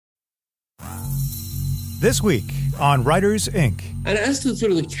This week on Writers, Inc. And as to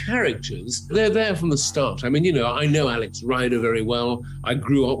sort of the characters, they're there from the start. I mean, you know, I know Alex Rider very well. I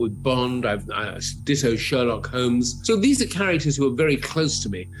grew up with Bond. I ditto Sherlock Holmes. So these are characters who are very close to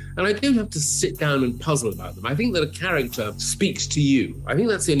me. And I don't have to sit down and puzzle about them. I think that a character speaks to you. I think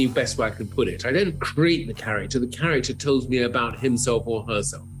that's the only best way I can put it. I don't create the character. The character tells me about himself or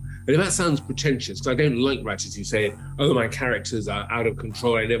herself. And if that sounds pretentious, because I don't like writers who say, oh, my characters are out of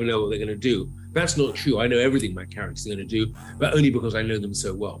control, I never know what they're going to do. That's not true. I know everything my characters are going to do, but only because I know them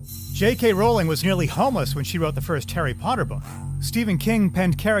so well. J.K. Rowling was nearly homeless when she wrote the first Harry Potter book. Stephen King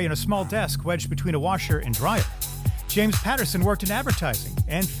penned Carrie in a small desk wedged between a washer and dryer. James Patterson worked in advertising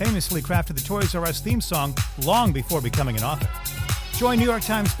and famously crafted the Toys R Us theme song long before becoming an author. Join New York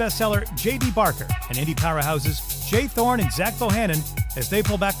Times bestseller J.D. Barker and indie powerhouses Jay Thorne and Zach Bohannon as they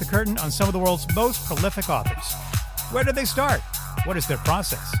pull back the curtain on some of the world's most prolific authors. Where did they start? What is their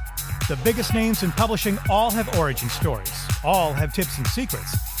process? The biggest names in publishing all have origin stories. All have tips and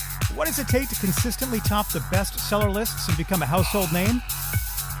secrets. What does it take to consistently top the bestseller lists and become a household name?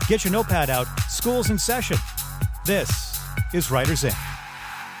 Get your notepad out. School's in session. This is Writers, Inc.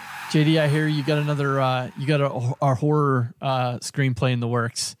 JD, I hear you got another, a horror screenplay in the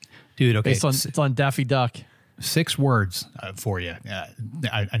works. Dude, okay. It's on Daffy Duck. 6 words for you.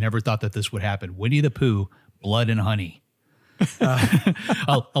 I never thought that this would happen. Winnie the Pooh, Blood and Honey.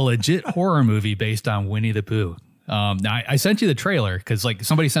 A legit horror movie based on Winnie the Pooh. Now I sent you the trailer because like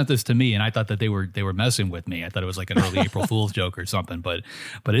somebody sent this to me and I thought that they were messing with me. I thought it was like an early April Fool's joke or something, but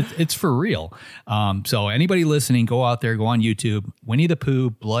it's for real. So anybody listening, go out there, go on YouTube, Winnie the Pooh,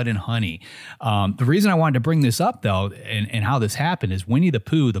 Blood and Honey. The reason I wanted to bring this up though, and how this happened is Winnie the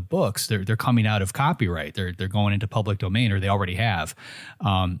Pooh, the books, they're coming out of copyright. They're going into public domain, or they already have.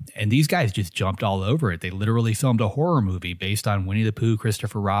 And these guys just jumped all over it. They literally filmed a horror movie based on Winnie the Pooh,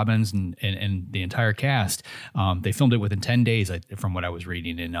 Christopher Robbins, and the entire cast. They filmed it within 10 days, from what I was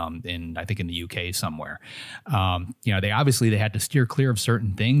reading in I think in the UK somewhere. They had to steer clear of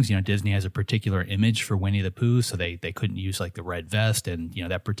certain things. You know, Disney has a particular image for Winnie the Pooh, so they couldn't use like the red vest and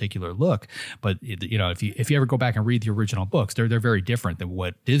that particular look. But if you ever go back and read the original books, they're very different than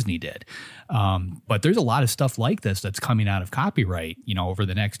what Disney did. But there's a lot of stuff like this that's coming out of copyright, over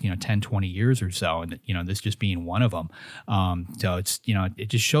the next 10, 20 years or so, and this just being one of them. So it's it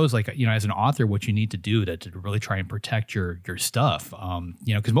just shows like as an author what you need to do to really try and protect your stuff,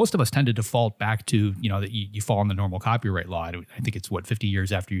 because most of us tend to default back to that you fall in the normal copyright law. I think it's 50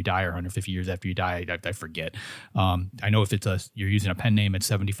 years after you die or 150 years after you die. I forget. I know if you're using a pen name, it's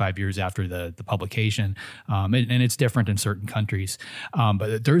 75 years after the publication, and it's different in certain countries.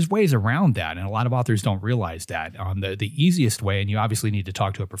 But there's ways around that, and a lot of authors don't realize that. The easiest way, and you obviously need to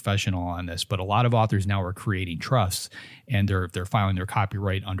talk to a professional on this, but a lot of authors now are creating trusts, and they're filing their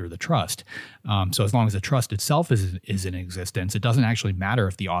copyright under the trust. So as long as the trust itself is in existence, it doesn't actually matter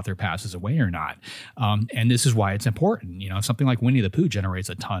if the author passes away or not. And this is why it's important. Something like Winnie the Pooh generates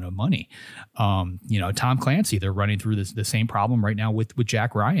a ton of money. Tom Clancy, they're running through the same problem right now with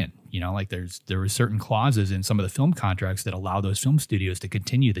Jack Ryan. There were certain clauses in some of the film contracts that allow those film studios to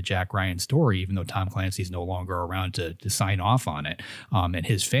continue the Jack Ryan story, even though Tom Clancy's no longer around to sign off on it. And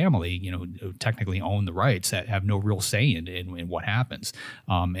his family, who technically own the rights, that have no real say in what happens.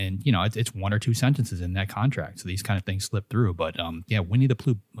 It's 1 or 2 sentences in that contract. So these kind of things slip through. But Winnie the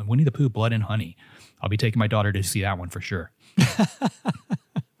Pooh, Blood and Honey. I'll be taking my daughter to see that one for sure.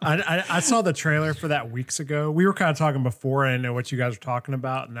 I saw the trailer for that weeks ago. We were kind of talking before. I didn't know what you guys were talking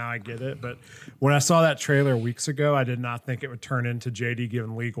about. And now I get it. But when I saw that trailer weeks ago, I did not think it would turn into JD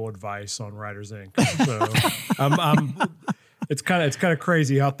giving legal advice on Writers, Inc. So it's kind of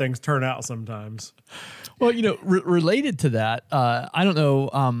crazy how things turn out sometimes. Well, related to that, I don't know.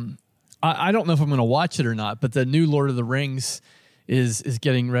 I don't know if I'm going to watch it or not. But the new Lord of the Rings is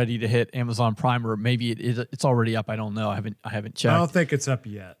getting ready to hit Amazon Prime, or maybe it's already up. I don't know. I haven't checked. I don't think it's up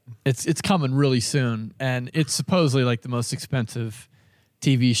yet. It's coming really soon, and it's supposedly like the most expensive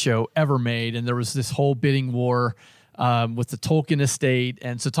TV show ever made. And there was this whole bidding war with the Tolkien estate,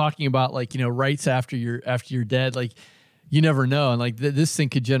 and so talking about rights after you're dead, like you never know, and like this thing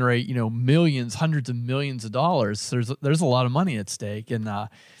could generate millions, hundreds of millions of dollars. There's a lot of money at stake, and the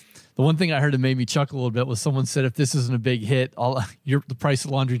one thing I heard that made me chuckle a little bit was someone said, if this isn't a big hit, the price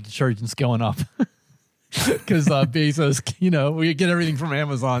of laundry detergent's going up. Because Bezos, we get everything from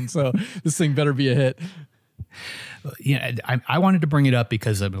Amazon, so this thing better be a hit. Yeah, I wanted to bring it up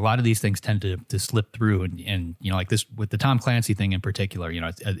because a lot of these things tend to slip through, and like this with the Tom Clancy thing in particular,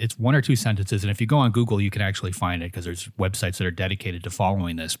 it's one or two sentences, and if you go on Google, you can actually find it because there's websites that are dedicated to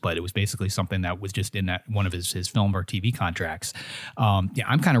following this. But it was basically something that was just in that one of his film or TV contracts.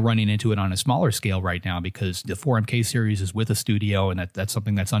 I'm kind of running into it on a smaller scale right now because the 4MK series is with a studio, and that's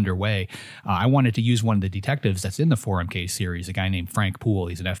something that's underway. I wanted to use one of the detectives that's in the 4MK series, a guy named Frank Poole.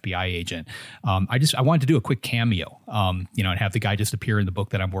 He's an FBI agent. I wanted to do a quick cameo. And have the guy just appear in the book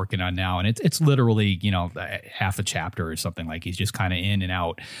that I'm working on now. And it's literally, half a chapter or something, like he's just kind of in and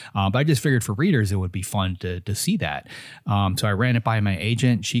out. But I just figured for readers, it would be fun to see that. So I ran it by my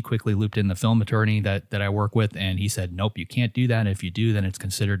agent. She quickly looped in the film attorney that I work with. And he said, nope, you can't do that. If you do, then it's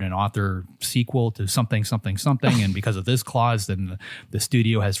considered an author sequel to something, something, something. And because of this clause, then the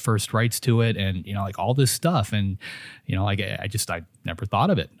studio has first rights to it. And, like all this stuff. And, I never thought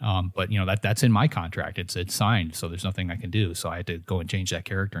of it. But that's in my contract. It's signed. So there's nothing I can do. So I had to go and change that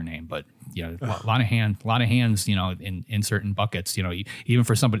character name. But a lot of hands, in certain buckets, even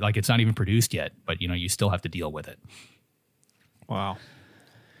for somebody like it's not even produced yet, but you still have to deal with it. Wow.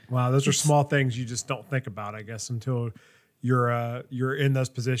 Those are small things you just don't think about, I guess, until you're in those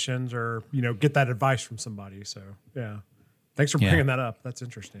positions or, get that advice from somebody. So yeah, thanks for bringing that up. That's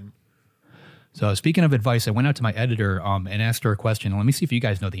interesting. So speaking of advice, I went out to my editor and asked her a question. Let me see if you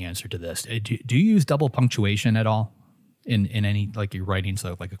guys know the answer to this. Do you use double punctuation at all in any, like your writing?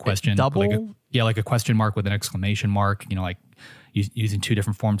 So like a question, double? Like a question mark with an exclamation mark, like using two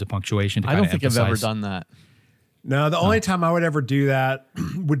different forms of punctuation. I don't think I've ever done that. No, the only time I would ever do that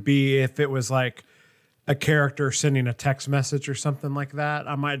would be if it was like a character sending a text message or something like that.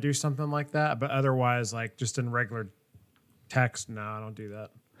 I might do something like that, but otherwise, like just in regular text, no, I don't do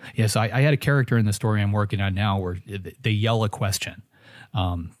that. Yes, I had a character in the story I'm working on now where they yell a question.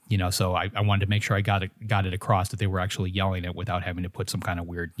 So I wanted to make sure I got it across that they were actually yelling it without having to put some kind of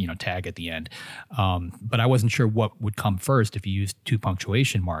weird, tag at the end. But I wasn't sure what would come first if you used two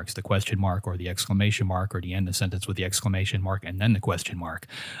punctuation marks, the question mark or the exclamation mark, or to end the sentence with the exclamation mark and then the question mark.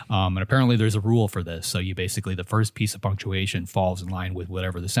 And apparently there's a rule for this. So you basically, the first piece of punctuation falls in line with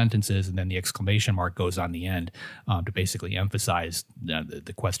whatever the sentence is, and then the exclamation mark goes on the end to basically emphasize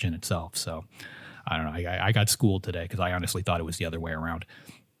the question itself. So I don't know. I got schooled today because I honestly thought it was the other way around.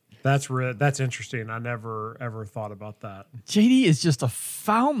 That's interesting. I never ever thought about that. JD is just a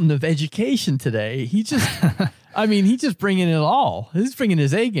fountain of education today. He just, he's just bringing it all. He's bringing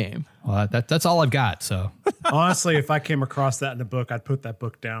his A game. Well, that's all I've got. So honestly, if I came across that in a book, I'd put that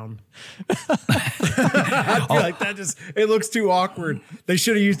book down. I'd be like, it looks too awkward. They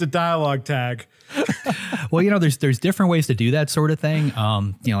should have used a dialogue tag. Well, there's different ways to do that sort of thing.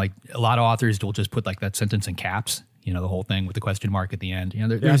 Like a lot of authors will just put like that sentence in caps. The whole thing with the question mark at the end.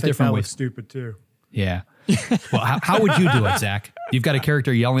 There's different ways. Looks stupid too. Yeah. Well, how would you do it, Zach? You've got a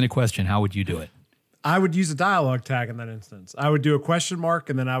character yelling a question. How would you do it? I would use a dialogue tag in that instance. I would do a question mark,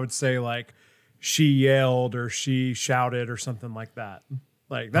 and then I would say like, she yelled or she shouted or something like that.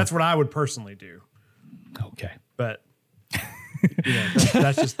 Like that's what I would personally do. Okay. But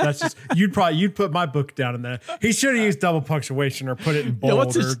that's just you'd put my book down in there. He should have used double punctuation or put it in bold.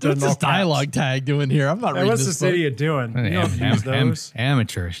 What's this dialogue tag doing here? I'm not reading what's this this idiot doing? You don't use those.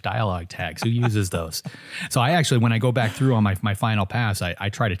 Amateurish dialogue tags. Who uses those? So I actually, when I go back through on my final pass, I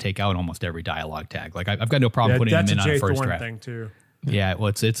try to take out almost every dialogue tag. Like I've got no problem putting them in on a first draft. Thing too. Yeah,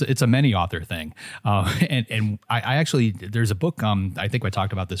 well, it's a many author thing, and I actually, there's a book. I think I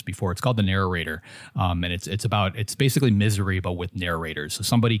talked about this before. It's called The Narrator, and it's basically misery but with narrators. So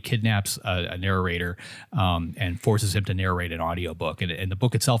somebody kidnaps a narrator and forces him to narrate an audiobook, and the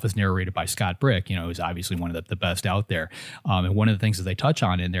book itself is narrated by Scott Brick, who's obviously one of the best out there. And one of the things that they touch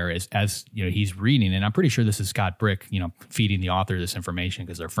on in there is, as he's reading, and I'm pretty sure this is Scott Brick, feeding the author this information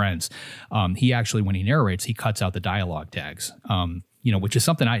because they're friends. He actually, when he narrates, he cuts out the dialogue tags. Which is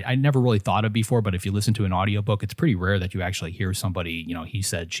something I never really thought of before. But if you listen to an audiobook, it's pretty rare that you actually hear somebody, he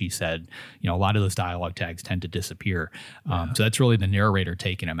said, she said, a lot of those dialogue tags tend to disappear. So that's really the narrator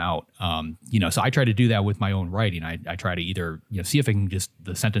taking them out. So I try to do that with my own writing. I try to either, see if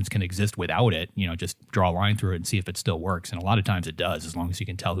the sentence can exist without it, just draw a line through it and see if it still works. And a lot of times it does, as long as you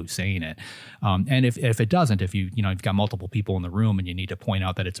can tell who's saying it. And if it doesn't, if you've got multiple people in the room and you need to point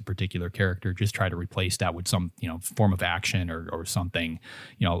out that it's a particular character, just try to replace that with some, form of action or something,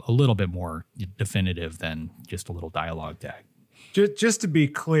 a little bit more definitive than just a little dialogue tag. Just to be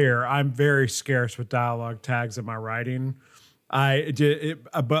clear, I'm very scarce with dialogue tags in my writing.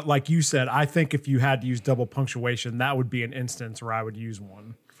 But like you said, I think if you had to use double punctuation, that would be an instance where I would use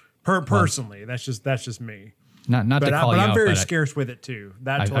one. Personally, that's just me. Not to call but you I'm out, very but scarce with it too.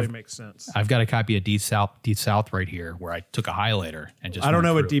 That totally makes sense. I've got a copy of Deep South right here, where I took a highlighter and just. I don't went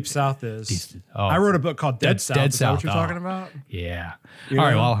know what through Deep South is. I wrote a book called Dead South. Dead Is that what South. you're talking about? Yeah. You All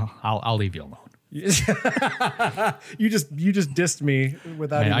right. know? Well, I'll leave you alone. You just dissed me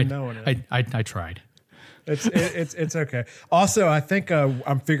without even knowing it. I tried. It's okay. Also, I think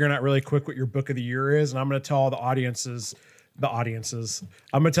I'm figuring out really quick what your book of the year is, and I'm going to tell all the audiences. I'm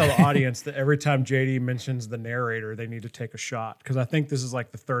going to tell the audience that every time JD mentions the narrator, they need to take a shot, because I think this is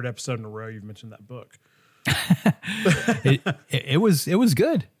like the third episode in a row you've mentioned that book. it was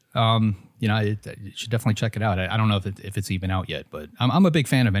good. You should definitely check it out. I don't know if it's even out yet, but I'm a big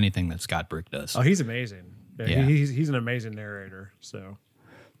fan of anything that Scott Brick does. Oh, he's amazing. Yeah. He's an amazing narrator. So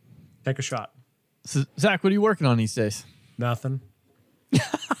take a shot. So, Zach, what are you working on these days? Nothing.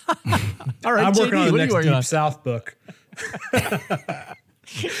 All right, I'm working JD, on the what are next you working Deep on? South book.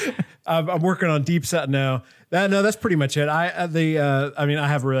 I'm working on Deep South. No, that's pretty much it. I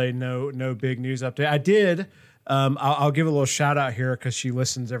have really no big news update. I did. I'll give a little shout out here because she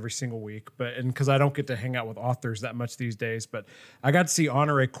listens every single week, and because I don't get to hang out with authors that much these days. But I got to see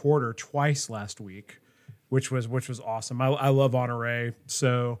Honore Quarter twice last week, which was awesome. I love Honore,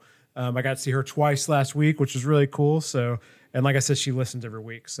 so I got to see her twice last week, which was really cool. So. And like I said, she listens every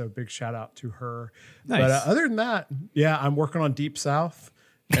week, so big shout out to her. Nice. But other than that, yeah, I'm working on Deep South,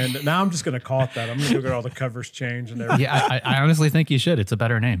 and now I'm just going to call it that. I'm going to go get all the covers changed and everything. Yeah, I honestly think you should. It's a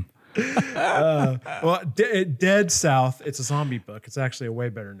better name. Dead South. It's a zombie book. It's actually a way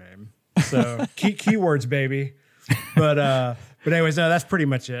better name. So keywords, baby. But anyways, no, that's pretty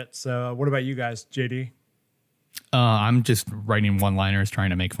much it. So what about you guys, JD? I'm just writing one-liners,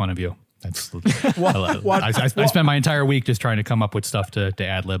 trying to make fun of you. That's I spent my entire week just trying to come up with stuff to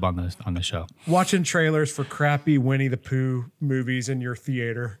ad lib on the show. Watching trailers for crappy Winnie the Pooh movies in your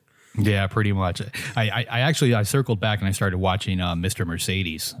theater. Yeah, pretty much. I circled back and I started watching Mr.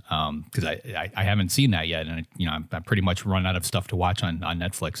 Mercedes because I haven't seen that yet, and I'm pretty much run out of stuff to watch on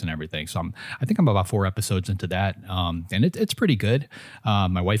Netflix and everything. So I think I'm about 4 episodes into that, and it's pretty good.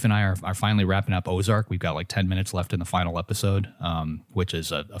 My wife and I are finally wrapping up Ozark. We've got like 10 minutes left in the final episode, which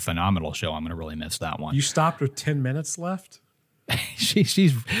is a phenomenal show. I'm going to really miss that one. You stopped with 10 minutes left?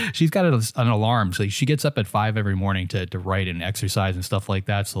 She's got an alarm, so she gets up at 5 every morning to write and exercise and stuff like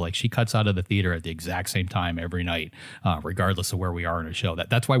that. So like she cuts out of the theater at the exact same time every night, regardless of where we are in a show.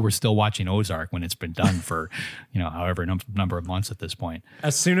 That's why we're still watching Ozark when it's been done for however number of months at this point.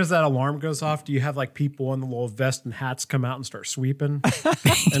 As soon as that alarm goes off, do you have like people in the little vest and hats come out and start sweeping?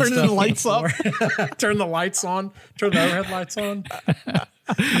 Turning the lights up. Turn the lights on. Turn the overhead lights on.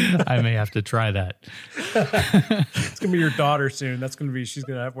 I may have to try that. It's gonna be your daughter soon. She's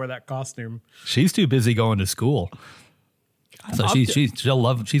gonna have to wear that costume. She's too busy going to school. So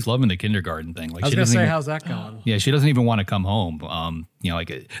she's loving the kindergarten thing. Like I was gonna say, how's that going? Yeah, she doesn't even want to come home.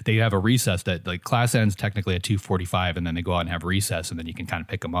 They have a recess that like class ends technically at 2:45, and then they go out and have recess, and then you can kind of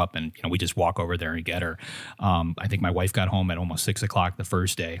pick them up, and we just walk over there and get her. I think my wife got home at almost 6 o'clock the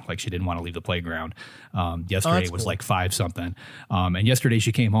first day. Like she didn't want to leave the playground. Yesterday was like 5 something, and yesterday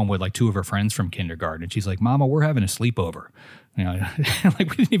she came home with like 2 of her friends from kindergarten, and she's like, "Mama, we're having a sleepover." Like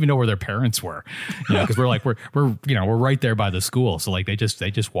we didn't even know where their parents were, because we're right there by the school. So like they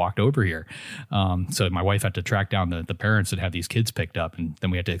just walked over here. So my wife had to track down the parents that have these kids picked up, and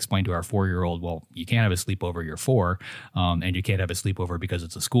then we had to explain to our 4-year-old, well, you can't have a sleepover, you're 4, and you can't have a sleepover because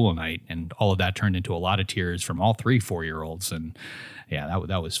it's a school night, and all of that turned into a lot of tears from all 3 4-year-olds, and yeah,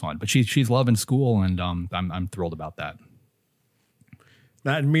 that was fun. But she's loving school, and I'm thrilled about that.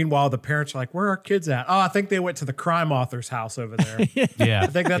 And meanwhile, the parents are like, "Where are our kids at?" "Oh, I think they went to the crime author's house over there." Yeah, I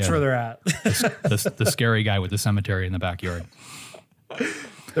think that's where they're at. the scary guy with the cemetery in the backyard.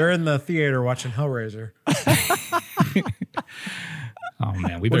 They're in the theater watching Hellraiser. Oh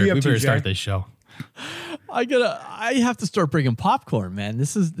man, we better start this show. I have to start bringing popcorn, man.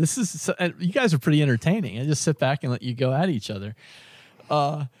 This is you guys are pretty entertaining. I just sit back and let you go at each other.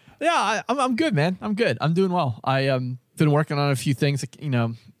 Yeah, I'm good, man. I'm good. I'm doing well. I been working on a few things,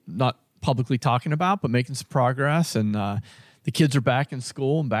 not publicly talking about, but making some progress. And the kids are back in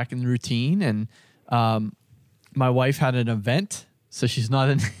school and back in the routine. And my wife had an event, so she's not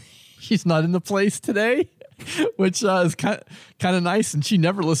in the place today, which is kind of nice. And she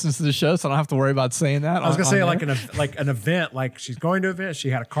never listens to the show, so I don't have to worry about saying that. I was gonna say like an event, like she's going to an event.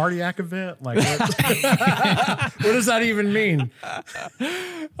 She had a cardiac event. Like what does that even mean?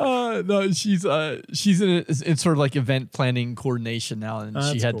 No, she's in sort of like event planning coordination now, and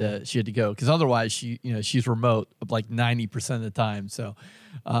she had to go because otherwise she's remote like 90% of the time. So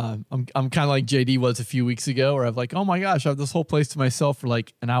I'm kind of like JD was a few weeks ago, where I'm like, oh my gosh, I have this whole place to myself for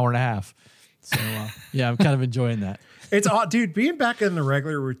like an hour and a half. So yeah, I'm kind of enjoying that. It's odd, dude. Being back in the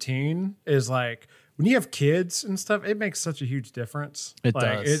regular routine is like when you have kids and stuff. It makes such a huge difference. It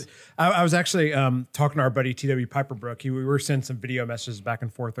does. I was actually talking to our buddy T.W. Piperbrook. We were sending some video messages back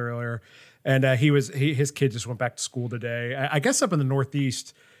and forth earlier, and his kid just went back to school today. I guess up in the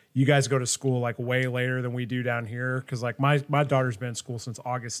Northeast, you guys go to school like way later than we do down here because like my daughter's been in school since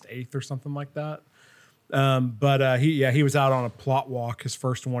August 8th or something like that. But he was out on a plot walk, his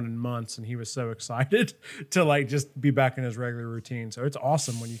first one in months, and he was so excited to like just be back in his regular routine. So it's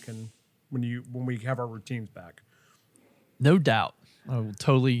awesome when we have our routines back. No doubt. I will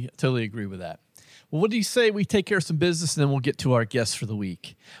totally agree with that. Well, what do you say we take care of some business and then we'll get to our guests for the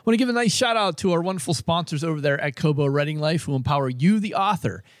week? I want to give a nice shout out to our wonderful sponsors over there at Kobo Writing Life who empower you, the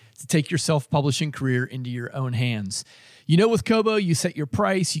author, to take your self-publishing career into your own hands. You know, with Kobo, you set your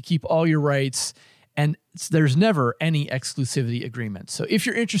price, you keep all your rights, and there's never any exclusivity agreement. So if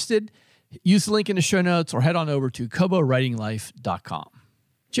you're interested, use the link in the show notes or head on over to kobowritinglife.com.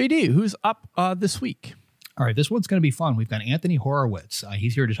 JD, who's up this week? All right, this one's going to be fun. We've got Anthony Horowitz.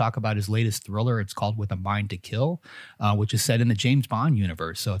 He's here to talk about his latest thriller. It's called With a Mind to Kill, which is set in the James Bond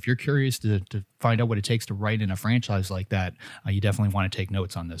universe. So if you're curious to find out what it takes to write in a franchise like that, you definitely want to take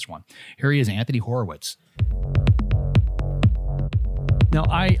notes on this one. Here he is, Anthony Horowitz. Now,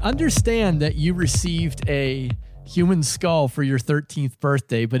 I understand that you received a human skull for your 13th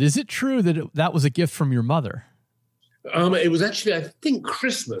birthday, but is it true that that was a gift from your mother? It was actually, I think,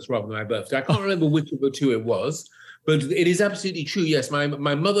 Christmas rather than my birthday. I can't remember which of the two it was, but it is absolutely true. Yes, my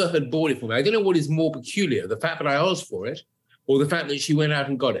mother had bought it for me. I don't know what is more peculiar, the fact that I asked for it or the fact that she went out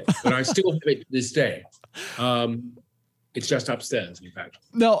and got it. But I still have it to this day. It's just upstairs, in fact.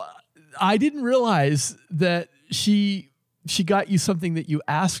 No, I didn't realize that she got you something that you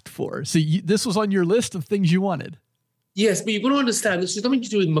asked for. So this was on your list of things you wanted. Yes, but you've got to understand, this has nothing to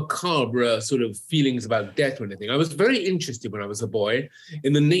do with macabre sort of feelings about death or anything. I was very interested when I was a boy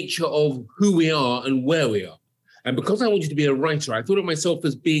in the nature of who we are and where we are. And because I wanted to be a writer, I thought of myself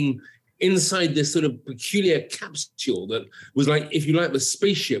as being inside this sort of peculiar capsule that was like, if you like, the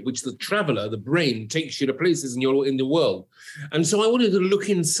spaceship, which the traveler, the brain, takes you to places in the world. And so I wanted to look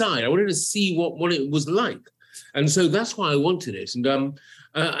inside. I wanted to see what it was like. And so that's why I wanted it.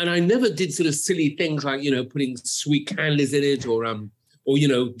 And I never did sort of silly things like, putting sweet candies in it or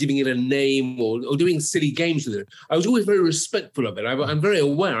giving it a name or doing silly games with it. I was always very respectful of it. I'm very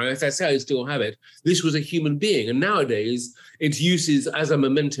aware, as I say, I still have it. This was a human being. And nowadays, its use is as a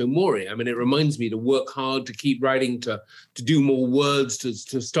memento mori. I mean, it reminds me to work hard, to keep writing, to do more words,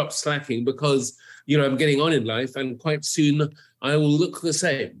 to stop slacking because, I'm getting on in life and quite soon I will look the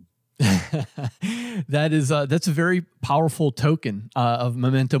same. That's a very powerful token of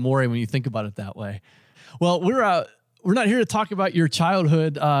memento mori when you think about it that way. Well, we're not here to talk about your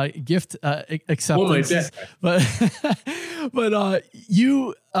childhood gift acceptance, but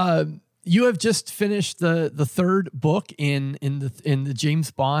you have just finished the third book in the James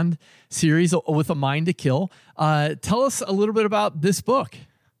Bond series, With a Mind to Kill. Tell us a little bit about this book.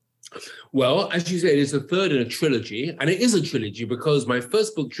 Well, as you said, it's the third in a trilogy, and it is a trilogy because my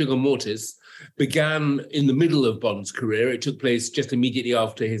first book, Trigger Mortis, began in the middle of Bond's career. It took place just immediately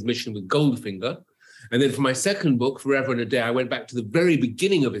after his mission with Goldfinger. And then for my second book, Forever and a Day, I went back to the very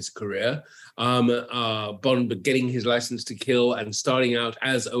beginning of his career, Bond getting his license to kill and starting out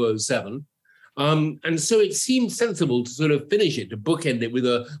as 007. And so it seemed sensible to sort of finish it, to bookend it with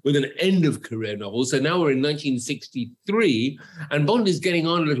an end of career novel. So now we're in 1963, and Bond is getting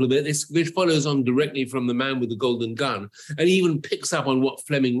on a little bit. This follows on directly from The Man with the Golden Gun, and even picks up on what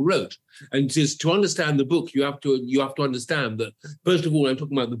Fleming wrote. And just to understand the book, you have to understand that first of all, I'm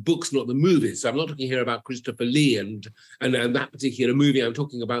talking about the books, not the movies. So I'm not talking here about Christopher Lee and that particular movie. I'm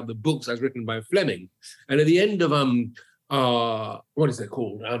talking about the books as written by Fleming. And at the end of what is it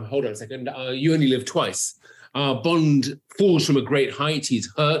called? Hold on a second. You Only Live Twice. Bond falls from a great height.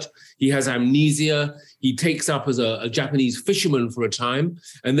 He's hurt. He has amnesia. He takes up as a Japanese fisherman for a time,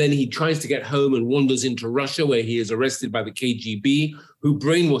 and then he tries to get home and wanders into Russia, where he is arrested by the KGB, who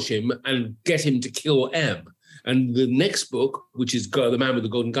brainwash him and get him to kill M. And the next book, which is The Man with the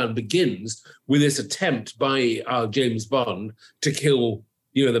Golden Gun, begins with this attempt by James Bond to kill,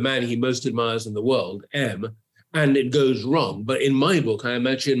 the man he most admires in the world, M. And it goes wrong. But in my book, I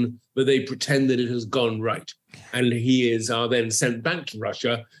imagine that they pretend that it has gone right. And he is then sent back to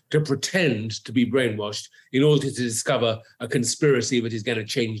Russia to pretend to be brainwashed in order to discover a conspiracy that is going to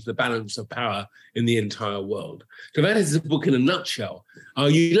change the balance of power in the entire world. So that is the book in a nutshell.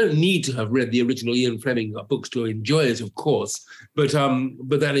 You don't need to have read the original Ian Fleming books to enjoy it, of course, but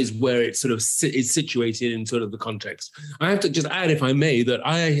that is where it sort of is situated in sort of the context. I have to just add, if I may, that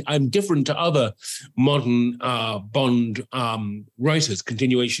I'm different to other modern Bond writers,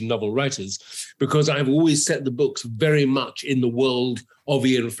 continuation novel writers, because I've always set the books very much in the world of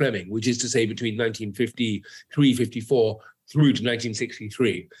Ian Fleming, which is to say between 1953, 54, through to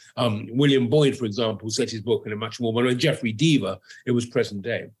 1963. William Boyd, for example, set his book in a much more, when Jeffrey Deaver, it was present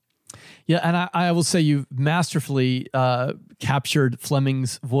day. Yeah, and I will say you've masterfully captured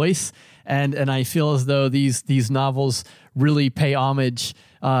Fleming's voice, and I feel as though these novels really pay homage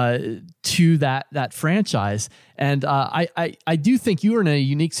to that franchise. And I do think you were in a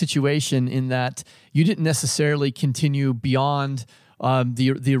unique situation in that you didn't necessarily continue beyond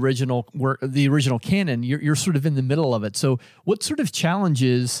the original work, the original canon. You're sort of in the middle of it. So what sort of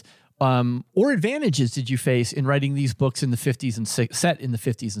challenges or advantages did you face in writing these books in the 50s and set in the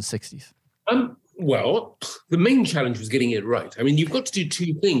 50s and 60s? Well, the main challenge was getting it right. I mean, you've got to do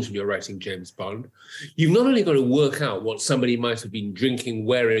two things when you're writing James Bond. You've not only got to work out what somebody might have been drinking,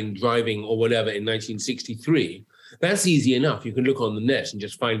 wearing, driving, or whatever in 1963. That's easy enough. You can look on the net and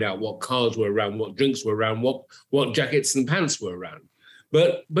just find out what cars were around, what drinks were around, what jackets and pants were around.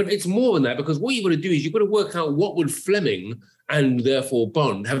 But it's more than that, because what you've got to do is you've got to work out what would Fleming and therefore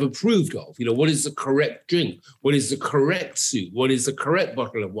Bond have approved of. You know, what is the correct drink? What is the correct suit? What is the correct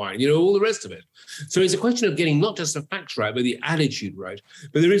bottle of wine? You know, all the rest of it. So it's a question of getting not just the facts right, but the attitude right.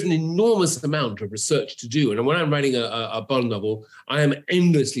 But there is an enormous amount of research to do. And when I'm writing a Bond novel, I am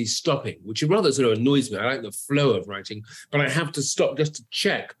endlessly stopping, which rather sort of annoys me. I like the flow of writing, but I have to stop just to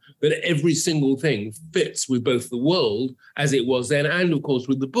check that every single thing fits with both the world as it was then and, of course,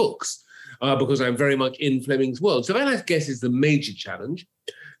 with the books. Because I'm very much in Fleming's world. So that, I guess, is the major challenge.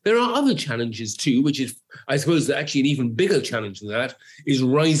 There are other challenges too, which is, I suppose, actually an even bigger challenge than that, is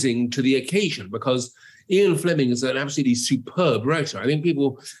rising to the occasion, because Ian Fleming is an absolutely superb writer. I think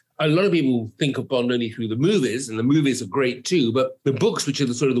a lot of people think of Bond only through the movies, and the movies are great too, but the books, which are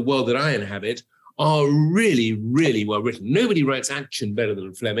the sort of the world that I inhabit, are really, really well written. Nobody writes action better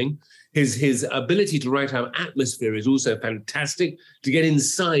than Fleming. His ability to write out atmosphere is also fantastic. To get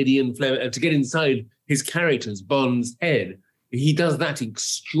inside Ian Fleming, to get inside his characters, Bond's head, he does that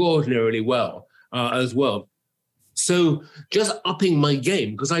extraordinarily well as well. So just upping my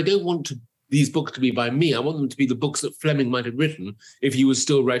game, because I don't want these books to be by me. I want them to be the books that Fleming might have written if he was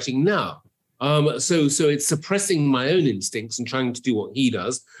still writing now. So it's suppressing my own instincts and trying to do what he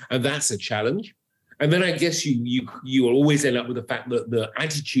does, and that's a challenge. And then I guess you will always end up with the fact that the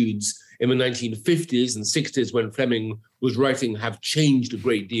attitudes in the 1950s and 60s when Fleming was writing have changed a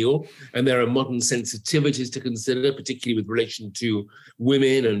great deal. And there are modern sensitivities to consider, particularly with relation to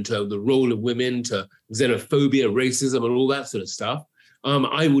women and to the role of women, to xenophobia, racism, and all that sort of stuff.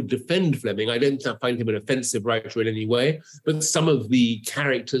 I would defend Fleming. I don't find him an offensive writer in any way, but some of the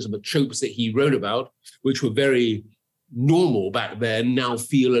characters and the tropes that he wrote about, which were very normal back then, now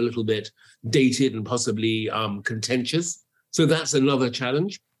feel a little bit dated and possibly contentious. So that's another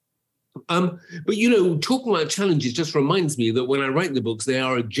challenge. But, you know, talking about challenges just reminds me that when I write the books, they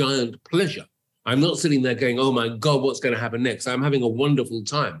are a giant pleasure. I'm not sitting there going, oh, my God, what's going to happen next? I'm having a wonderful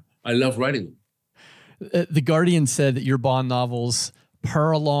time. I love writing them. The Guardian said that your Bond novels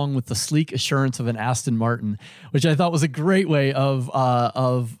purr along with the sleek assurance of an Aston Martin, which I thought was a great way of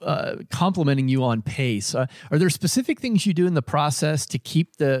complimenting you on pace. Are there specific things you do in the process to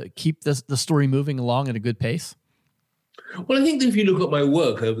keep the story moving along at a good pace? Well, I think that if you look at my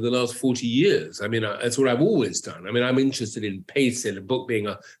work over the last 40 years, I mean, that's what I've always done. I mean, I'm interested in pace in a book being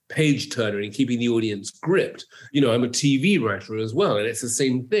a page turner and keeping the audience gripped. You know, I'm a TV writer as well, and it's the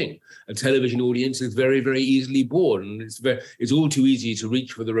same thing. A television audience is very, very easily bored, and it's all too easy to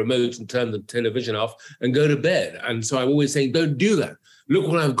reach for the remote and turn the television off and go to bed. And so I'm always saying, don't do that. Look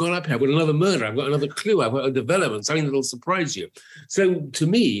what I've got up here. I've got another murder. I've got another clue. I've got a development, something that'll surprise you. So to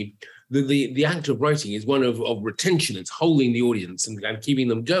me, the act of writing is one of retention. It's holding the audience and keeping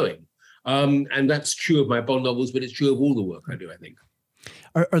them going. And that's true of my Bond novels, but it's true of all the work I do, I think.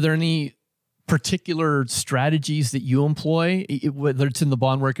 Are there any particular strategies that you employ, whether it's in the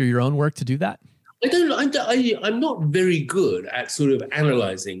Bond work or your own work, to do that? I'm not very good at sort of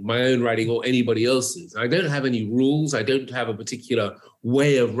analyzing my own writing or anybody else's. I don't have any rules. I don't have a particular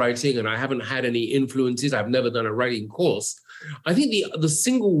way of writing, and I haven't had any influences. I've never done a writing course. I think the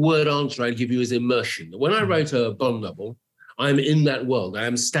single word answer I'd give you is immersion. When I write a Bond novel, I'm in that world. I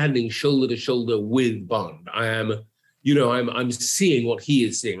am standing shoulder to shoulder with Bond. I am, I'm seeing what he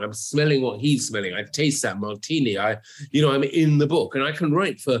is seeing. I'm smelling what he's smelling. I taste that martini. I'm in the book, and I can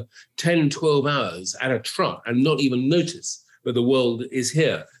write for 10, 12 hours at a trot and not even notice that the world is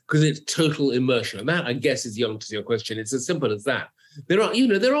here because it's total immersion. And that, I guess, is the answer to your question. It's as simple as that. There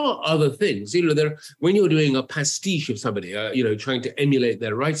are other things. When you're doing a pastiche of somebody, trying to emulate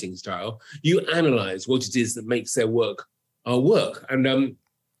their writing style, you analyze what it is that makes their work work. And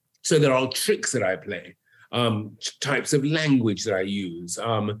so there are tricks that I play, types of language that I use,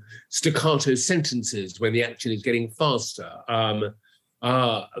 staccato sentences when the action is getting faster,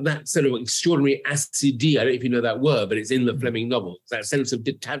 that sort of extraordinary acid-D, I don't know if you know that word, but it's in the Fleming novels, that sense of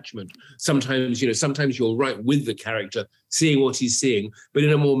detachment. Sometimes you're right with the character, seeing what he's seeing, but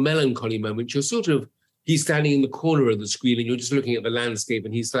in a more melancholy moment, he's standing in the corner of the screen and you're just looking at the landscape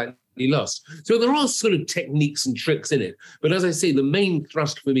and he's slightly lost. So there are sort of techniques and tricks in it. But as I say, the main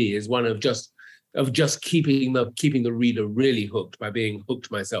thrust for me is one of just keeping the reader really hooked by being hooked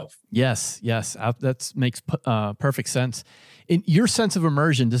myself. Yes. That makes perfect sense. In your sense of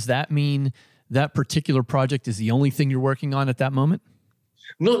immersion, does that mean that particular project is the only thing you're working on at that moment?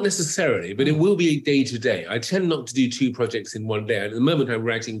 Not necessarily, but it will be day to day. I tend not to do 2 projects in one day. And at the moment, I'm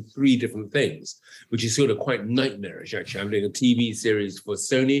writing 3 different things, which is sort of quite nightmarish, actually. I'm doing a TV series for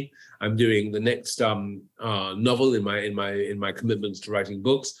Sony. I'm doing the next novel in my commitments to writing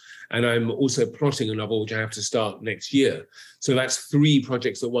books. And I'm also plotting a novel, which I have to start next year. So that's 3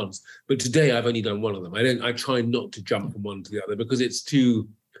 projects at once. But today, I've only done one of them. I try not to jump from one to the other because it's too...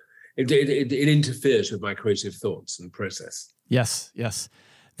 It interferes with my creative thoughts and process. Yes.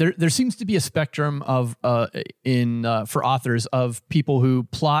 There seems to be a spectrum of for authors of people who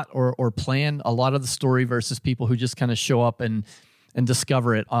plot or plan a lot of the story versus people who just kind of show up and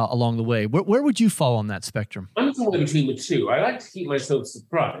discover it along the way. Where would you fall on that spectrum? I'm somewhere between the two. I like to keep myself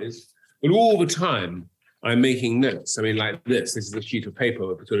surprised, but all the time I'm making notes. I mean, like this is a sheet of paper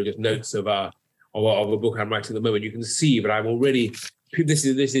with sort of just notes of a book I'm writing at the moment. You can see, but I've already. This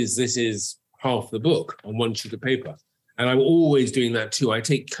is half the book on one sheet of paper. And I'm always doing that too. I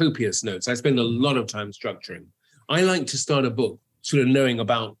take copious notes. I spend a lot of time structuring. I like to start a book sort of knowing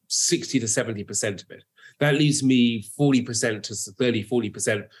about 60 to 70% of it. That leaves me 40% to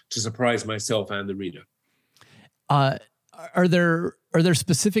 40% to surprise myself and the reader. Are there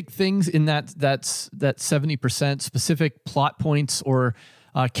specific things in that 70%, specific plot points or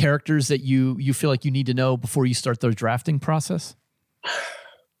characters that you feel like you need to know before you start the drafting process?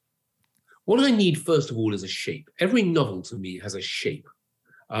 What I need, first of all, is a shape. Every novel to me has a shape.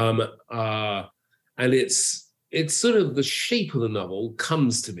 And it's sort of the shape of the novel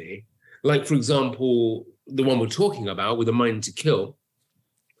comes to me. Like, for example, the one we're talking about with A Mind to Kill.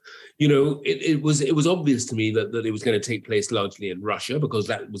 It was obvious to me that it was going to take place largely in Russia because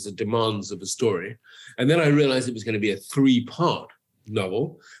that was the demands of the story. And then I realized it was going to be a 3-part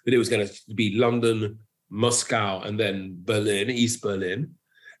novel, that it was going to be London, Moscow, and then Berlin, East Berlin.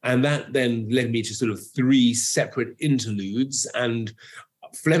 And that then led me to sort of 3 separate interludes. And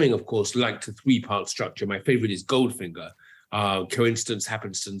Fleming, of course, liked a 3-part structure. My favorite is Goldfinger, Coincidence,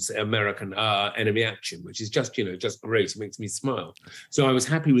 Happenstance, American Enemy Action, which is just great. It makes me smile. So I was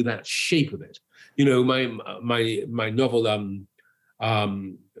happy with that shape of it. My novel,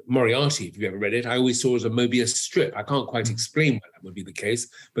 Moriarty, if you've ever read it, I always saw as a Mobius strip. I can't quite explain why that would be the case,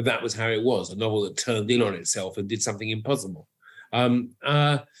 but that was how it was, a novel that turned in on itself and did something impossible.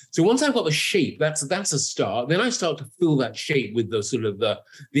 So once I've got the shape, that's a start. Then I start to fill that shape with the sort of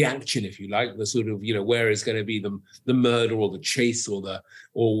the action, if you like, the sort of, where is going to be the murder or the chase or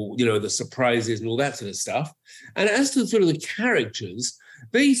the surprises and all that sort of stuff. And as to sort of the characters,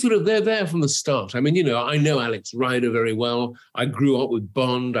 they're there from the start. I mean, I know Alex Rider very well. I grew up with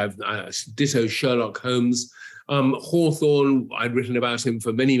Bond. I ditto Sherlock Holmes. Hawthorne, I'd written about him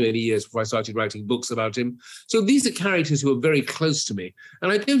for many, many years before I started writing books about him. So these are characters who are very close to me,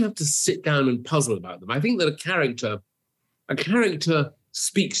 and I don't have to sit down and puzzle about them. I think that a character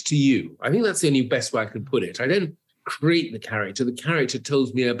speaks to you. I think that's the only best way I can put it. I don't create the character. The character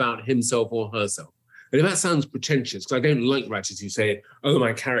tells me about himself or herself. And if that sounds pretentious, because I don't like writers who say, oh,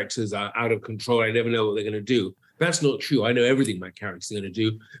 my characters are out of control, I never know what they're going to do. That's not true. I know everything my characters are going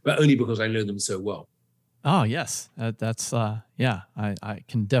to do, but only because I know them so well. Oh, yes. That's, I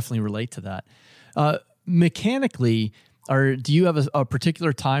can definitely relate to that. Mechanically, do you have a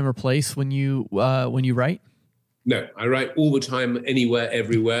particular time or place when you write? No, I write all the time, anywhere,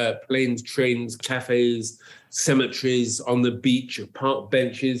 everywhere, planes, trains, cafes, cemeteries, on the beach, park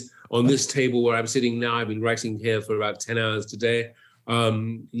benches, on this table where I'm sitting now. I've been writing here for about 10 hours today.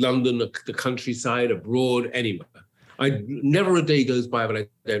 London, the countryside, abroad, anywhere. Never a day goes by when I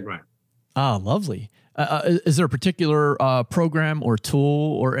don't write. Ah, lovely. Is there a particular program or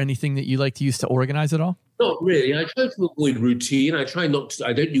tool or anything that you like to use to organize it all? Not really. I try to avoid routine. I try not to.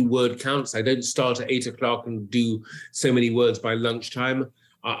 I don't do word counts. I don't start at 8 o'clock and do so many words by lunchtime.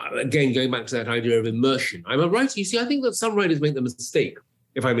 Again, going back to that idea of immersion. I'm a writer. You see, I think that some writers make the mistake,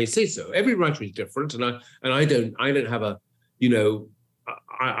 if I may say so. Every writer is different, and I don't have a,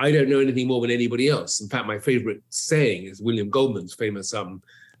 I don't know anything more than anybody else. In fact, my favorite saying is William Goldman's famous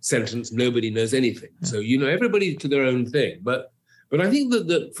sentence: "Nobody knows anything." So everybody to their own thing. But I think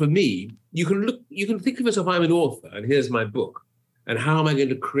that for me, you can think of yourself, I'm an author, and here's my book, and how am I going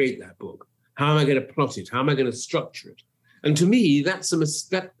to create that book? How am I going to plot it? How am I going to structure it? And to me, that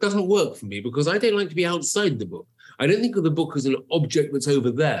doesn't work for me, because I don't like to be outside the book. I don't think of the book as an object that's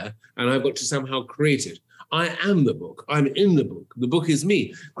over there, and I've got to somehow create it. I am the book. I'm in the book. The book is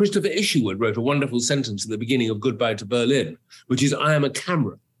me. Christopher Isherwood wrote a wonderful sentence at the beginning of Goodbye to Berlin, which is, I am a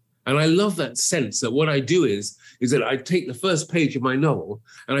camera. And I love that sense that what I do is that I take the first page of my novel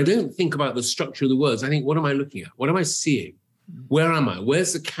and I don't think about the structure of the words. I think, what am I looking at? What am I seeing? Where am I?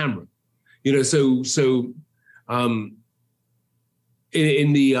 Where's the camera? In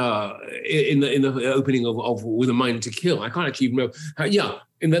the opening of With a Mind to Kill, I can't actually even know how,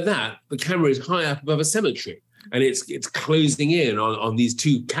 in that the camera is high up above a cemetery. And it's closing in on these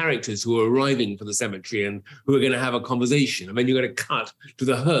two characters who are arriving for the cemetery and who are going to have a conversation. And then you're going to cut to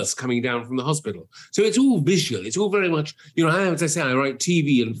the hearse coming down from the hospital. So it's all visual. It's all very much, as I say, I write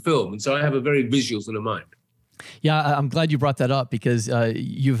TV and film. And so I have a very visual sort of mind. Yeah, I'm glad you brought that up, because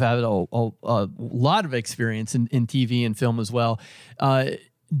you've had a lot of experience in TV and film as well. Are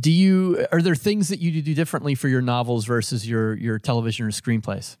there things that you do differently for your novels versus your television or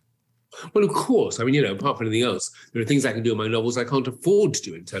screenplays? Well, of course. I mean, apart from anything else, there are things I can do in my novels I can't afford to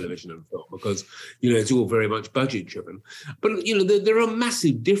do in television and film, because, it's all very much budget driven. But, there are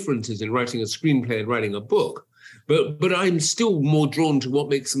massive differences in writing a screenplay and writing a book. But I'm still more drawn to what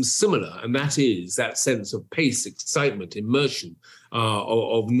makes them similar, and that is that sense of pace, excitement, immersion,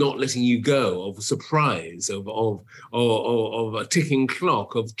 of not letting you go, of surprise, of a ticking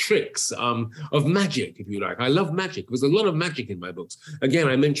clock, of tricks, of magic, if you like. I love magic. There's a lot of magic in my books. Again,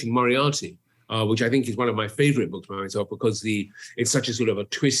 I mentioned Moriarty, which I think is one of my favorite books by myself, because it's such a sort of a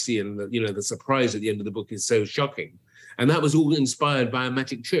twisty, and the surprise at the end of the book is so shocking. And that was all inspired by a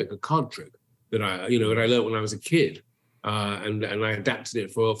magic trick, a card trick, that I learned when I was a kid, and I adapted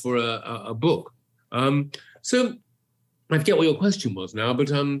it for a book. So I forget what your question was now, but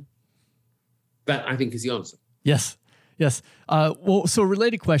that I think is the answer. Yes. Well, so a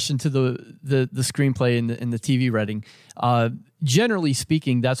related question to the screenplay and the TV writing. Generally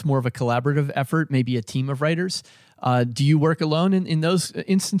speaking, that's more of a collaborative effort, maybe a team of writers. Do you work alone in those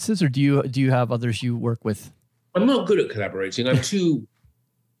instances, or do you have others you work with? I'm not good at collaborating. I'm too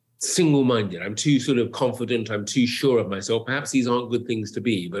single-minded. I'm too sort of confident. I'm too sure of myself. Perhaps these aren't good things to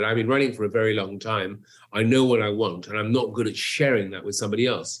be, but I've been writing for a very long time. I know what I want, and I'm not good at sharing that with somebody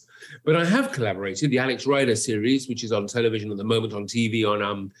else. But I have collaborated. The Alex Rider series, which is on television at the moment, on TV,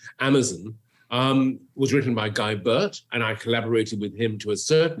 on Amazon, was written by Guy Burt, and I collaborated with him to a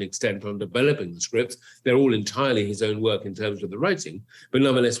certain extent on developing the scripts. They're all entirely his own work in terms of the writing, but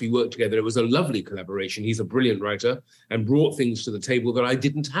nonetheless, we worked together. It was a lovely collaboration. He's a brilliant writer and brought things to the table that I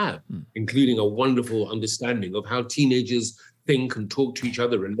didn't have, including a wonderful understanding of how teenagers think and talk to each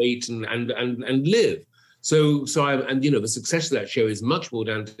other, relate and live. So the success of that show is much more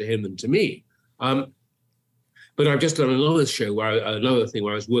down to him than to me. But I've just done another show another thing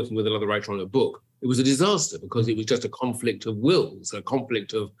where I was working with another writer on a book. It was a disaster, because it was just a conflict of wills, a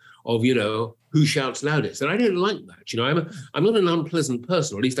conflict of who shouts loudest. And I don't like that. I'm not an unpleasant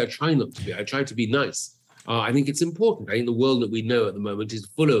person, or at least I try not to be. I try to be nice. I think it's important. I think the world that we know at the moment is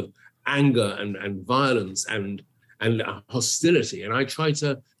full of anger and violence and hostility. And I try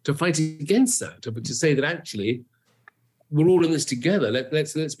to fight against that, to say that actually we're all in this together.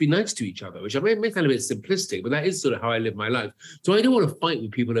 Let's be nice to each other, which I may kind of a bit simplistic, but that is sort of how I live my life. So I don't want to fight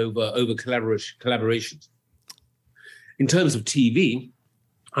with people over collaborations. In terms of TV,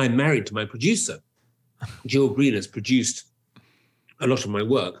 I'm married to my producer. Jill Green has produced a lot of my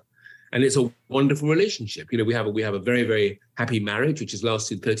work, and it's a wonderful relationship. We have a very, very happy marriage, which has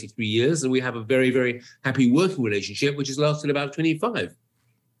lasted 33 years, and we have a very, very happy working relationship, which has lasted about 25.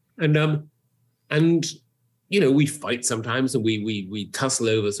 And we fight sometimes, and we tussle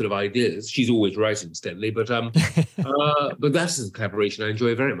over sort of ideas. She's always right, incidentally, but that's a collaboration I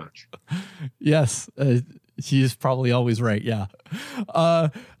enjoy very much. Yes, she's probably always right. Yeah,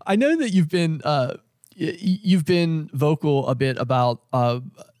 I know that you've been vocal a bit about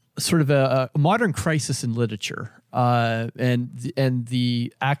sort of a modern crisis in literature. and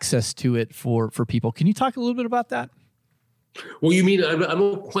the access to it for people. Can you talk a little bit about that? Well, you mean, I'm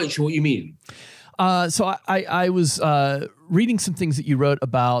not quite sure what you mean. So I was reading some things that you wrote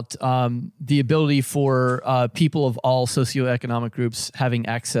about the ability for people of all socioeconomic groups having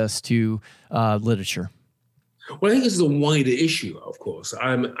access to literature. Well, I think this is a wider issue, of course.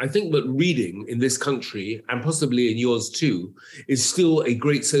 I think that reading in this country, and possibly in yours too, is still a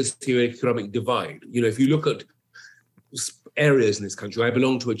great socioeconomic divide. You know, if you look at areas in this country, I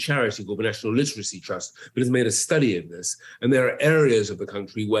belong to a charity called the National Literacy Trust that has made a study of this. And there are areas of the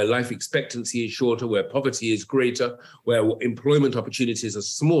country where life expectancy is shorter, where poverty is greater, where employment opportunities are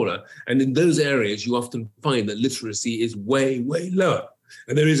smaller. And in those areas, you often find that literacy is way, way lower.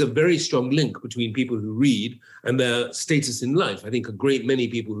 And there is a very strong link between people who read and their status in life. I think a great many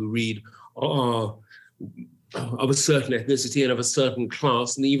people who read are of a certain ethnicity and of a certain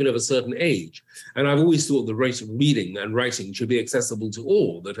class and even of a certain age. And I've always thought the rate of reading and writing should be accessible to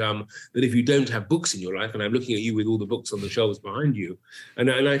all, that if you don't have books in your life, and I'm looking at you with all the books on the shelves behind you, and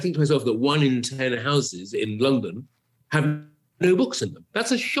I think to myself that 1 in 10 houses in London have no books in them.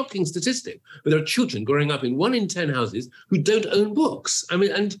 That's a shocking statistic. But there are children growing up in 1 in 10 houses who don't own books. I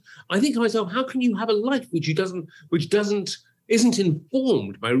mean, and I think to myself, how can you have a life which isn't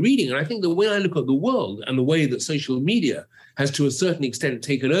informed by reading? And I think the way I look at the world and the way that social media has to a certain extent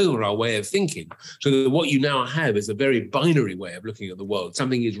taken over our way of thinking, so that what you now have is a very binary way of looking at the world.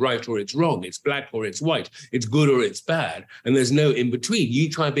 Something is right or it's wrong, it's black or it's white, it's good or it's bad, and there's no in between. You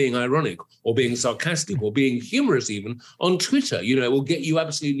try being ironic or being sarcastic or being humorous even on Twitter, you know, it will get you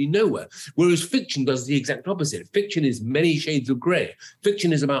absolutely nowhere. Whereas fiction does the exact opposite. Fiction is many shades of gray.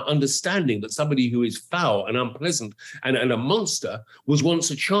 Fiction is about understanding that somebody who is foul and unpleasant and a monster was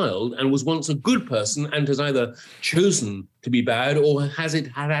once a child and was once a good person and has either chosen to be bad or had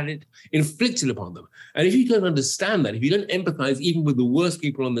it inflicted upon them. And if you don't understand that, if you don't empathize even with the worst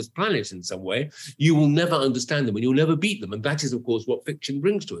people on this planet in some way, you will never understand them and you'll never beat them. And that is, of course, what fiction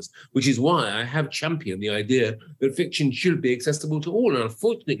brings to us, which is why I have championed the idea that fiction should be accessible to all. And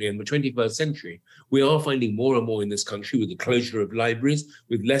unfortunately, in the 21st century, we are finding more and more in this country, with the closure of libraries,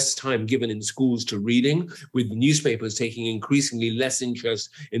 with less time given in schools to reading, with newspapers taking increasingly less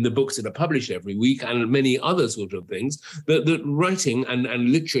interest in the books that are published every week, and many other sort of things, that writing and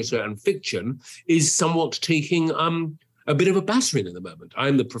literature and fiction is somewhat taking a bit of a battering at the moment. I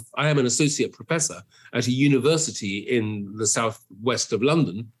am an associate professor at a university in the southwest of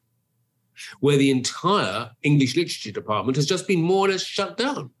London, where the entire English literature department has just been more or less shut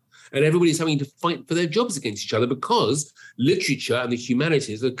down. And everybody's having to fight for their jobs against each other because literature and the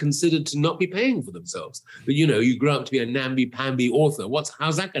humanities are considered to not be paying for themselves. But, you know, you grow up to be a namby-pamby author.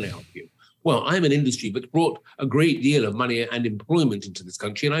 How's that going to help you? Well, I'm an industry that's brought a great deal of money and employment into this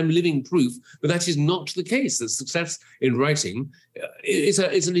country, and I'm living proof that is not the case. That success in writing is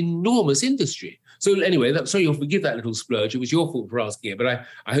an enormous industry. So anyway, sorry, you'll forgive that little splurge. It was your fault for asking it, but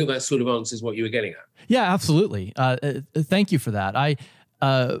I hope that sort of answers what you were getting at. Yeah, absolutely. Thank you for that. I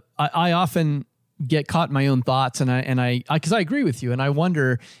often get caught in my own thoughts, and I because I agree with you, and I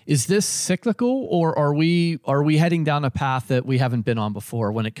wonder, is this cyclical, or are we heading down a path that we haven't been on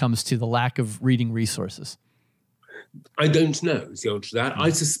before when it comes to the lack of reading resources? I don't know is the answer to that. I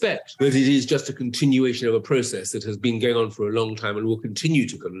suspect that it is just a continuation of a process that has been going on for a long time and will continue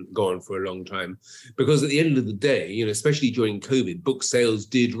to go on for a long time, because at the end of the day, you know, especially during COVID, book sales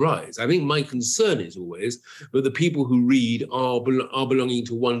did rise. I think my concern is always that the people who read are belonging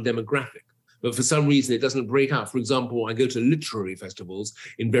to one demographic. But for some reason, it doesn't break out. For example, I go to literary festivals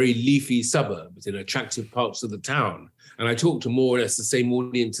in very leafy suburbs, in attractive parts of the town, and I talk to more or less the same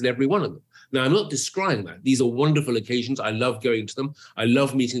audience in every one of them. Now, I'm not describing that. These are wonderful occasions. I love going to them. I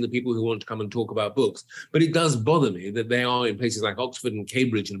love meeting the people who want to come and talk about books. But it does bother me that they are in places like Oxford and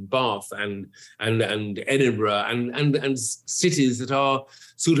Cambridge and Bath and Edinburgh and cities that are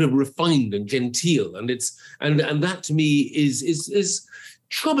sort of refined and genteel. And that to me is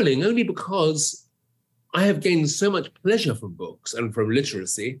troubling, only because I have gained so much pleasure from books and from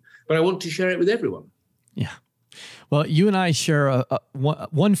literacy, but I want to share it with everyone. Yeah. Well, you and I share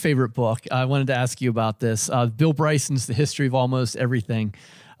one favorite book. I wanted to ask you about this. Bill Bryson's The History of Almost Everything.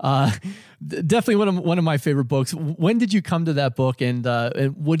 Definitely one of my favorite books. When did you come to that book, and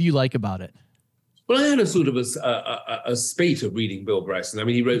what do you like about it? Well, I had a sort of a spate of reading Bill Bryson. I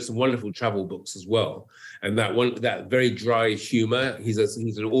mean, he wrote some wonderful travel books as well. And that very dry humor, he's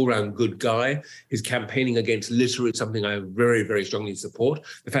an all-round good guy. His campaigning against litter is something I very, very strongly support.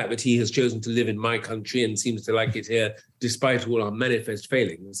 The fact that he has chosen to live in my country and seems to like it here, despite all our manifest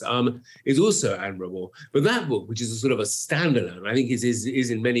failings, is also admirable. But that book, which is a sort of a standalone, I think is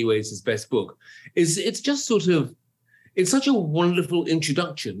in many ways his best book, it's just sort of it's such a wonderful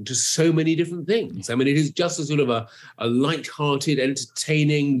introduction to so many different things. I mean, it is just a sort of a light-hearted,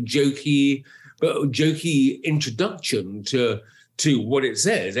 entertaining, jokey introduction to what it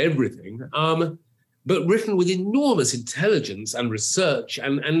says, everything, but written with enormous intelligence and research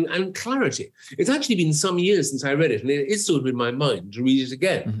and clarity. It's actually been some years since I read it, and it is sort of in my mind to read it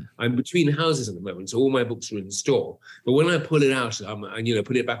again. Mm-hmm. I'm between houses at the moment, so all my books are in the store. But when I pull it out and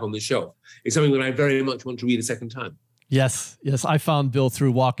put it back on the shelf, it's something that I very much want to read a second time. Yes. I found Bill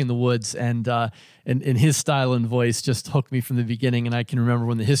through Walk in the Woods, and his style and voice just hooked me from the beginning. And I can remember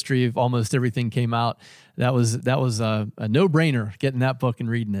when the history of almost everything came out. That was a no-brainer getting that book and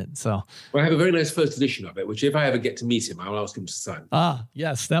reading it. So, well, I have a very nice first edition of it, which if I ever get to meet him, I'll ask him to sign.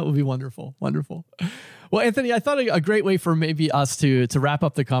 Yes, that would be wonderful. Wonderful. Well, Anthony, I thought a great way for maybe us to wrap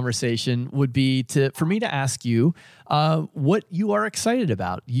up the conversation would be for me to ask you what you are excited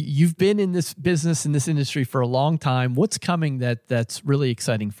about. You've been in this business, in this industry for a long time. What's coming that's really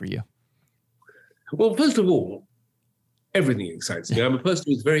exciting for you? Well, first of all, everything excites me. I'm a person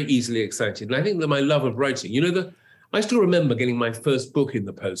who's very easily excited. And I think that my love of writing, I still remember getting my first book in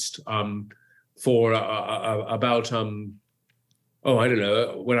the post for about I don't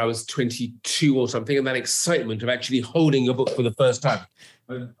know, when I was 22 or something, and that excitement of actually holding a book for the first time.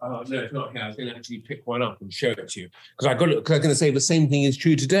 No, it's not here. I was going to actually pick one up and show it to you. Because I'm going to say the same thing is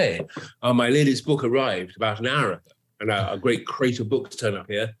true today. My latest book arrived about an hour ago, and a great crate of books turned up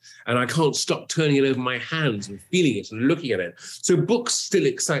here, and I can't stop turning it over my hands and feeling it and looking at it. So books still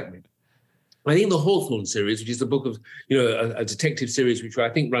excite me. I think the Hawthorne series, which is the book of, a detective series, which I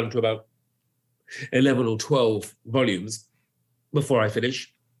think run to about 11 or 12 volumes, before I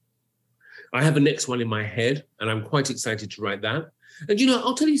finish. I have the next one in my head, and I'm quite excited to write that. And,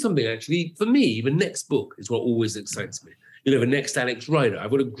 I'll tell you something, actually. For me, the next book is what always excites me. The next Alex Rider.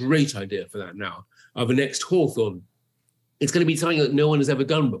 I've got a great idea for that now. The next Hawthorne. It's going to be something that no one has ever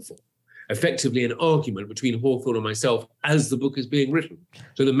done before. Effectively, an argument between Hawthorne and myself as the book is being written.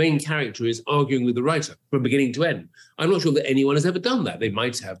 So the main character is arguing with the writer from beginning to end. I'm not sure that anyone has ever done that. They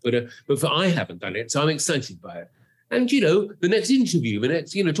might have, but I haven't done it, so I'm excited by it. And, the next interview, the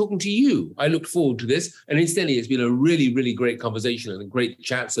next, talking to you, I look forward to this. And incidentally, it's been a really, really great conversation and a great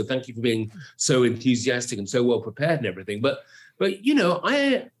chat. So thank you for being so enthusiastic and so well prepared and everything. But I'm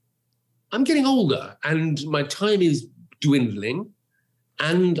getting older and my time is dwindling,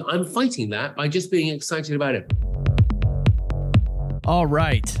 and I'm fighting that by just being excited about it. All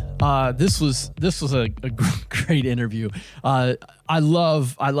right. This was a great interview. I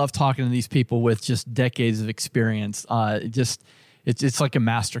love talking to these people with just decades of experience. It's like a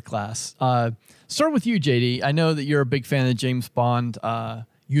masterclass. Start with you, JD. I know that you're a big fan of the James Bond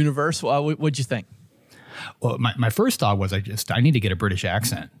universe. What'd you think? Well, my first thought was I need to get a British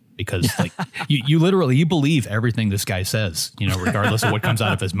accent. Because you literally believe everything this guy says, regardless of what comes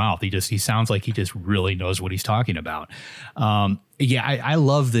out of his mouth. He sounds like he just really knows what he's talking about. I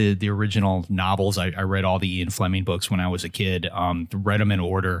love the original novels. I read all the Ian Fleming books when I was a kid, read them in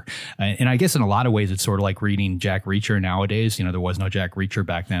order. And I guess in a lot of ways, it's sort of like reading Jack Reacher nowadays. There was no Jack Reacher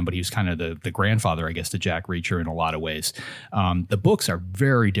back then, but he was kind of the grandfather, I guess, to Jack Reacher in a lot of ways. The books are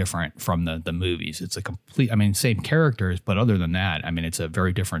very different from the movies. It's a complete, same characters, but other than that, it's a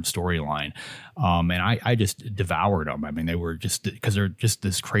very different storyline. And I just devoured them. They were just, because they're just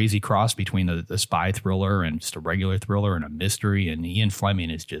this crazy cross between the spy thriller and just a regular thriller and a mystery. And Ian Fleming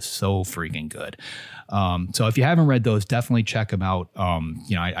is just so freaking good. So if you haven't read those, definitely check them out.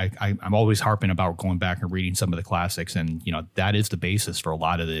 I'm always harping about going back and reading some of the classics, and that is the basis for a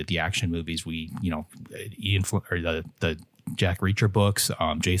lot of the action movies. The Jack Reacher books,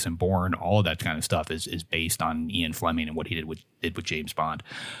 Jason Bourne, all of that kind of stuff is based on Ian Fleming and what he did with James Bond.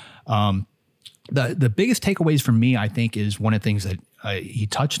 The biggest takeaways from me, I think, is one of the things that he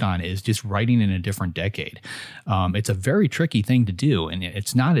touched on is just writing in a different decade. It's a very tricky thing to do, and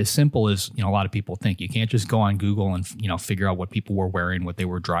it's not as simple as a lot of people think. You can't just go on Google and figure out what people were wearing, what they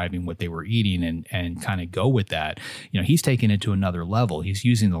were driving, what they were eating, and kind of go with that. He's taking it to another level. He's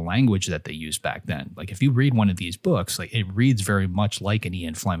using the language that they used back then. Like if you read one of these books, it reads very much like an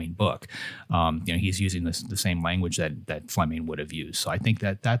Ian Fleming book. He's using the same language that Fleming would have used. So I think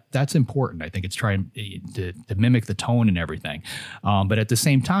that's important. I think it's trying to mimic the tone and everything. But at the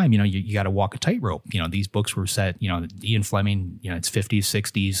same time, you got to walk a tightrope. These books were set, Ian Fleming, it's 50s,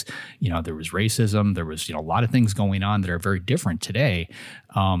 60s, there was racism. There was, a lot of things going on that are very different today.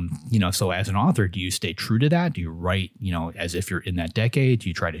 So as an author, do you stay true to that? Do you write, as if you're in that decade? Do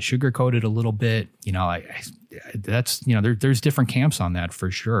you try to sugarcoat it a little bit? that's, there's different camps on that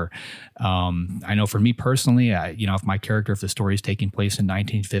for sure. I know for me personally, if my character, if the story is taking place in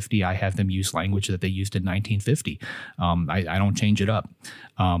 1950, I have them use language that they used in 1950. I don't change it up.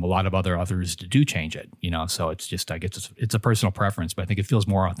 A lot of other authors do change it, so it's just, I guess it's a personal preference, but I think it feels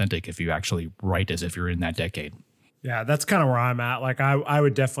more authentic if you actually write as if you're in that decade. Yeah, that's kind of where I'm at. Like I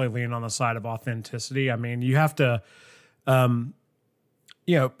would definitely lean on the side of authenticity. I mean, you have to, when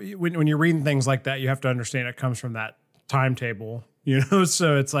you're reading things like that, you have to understand it comes from that timetable,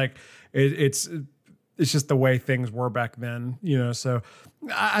 so it's like, it's just the way things were back then, so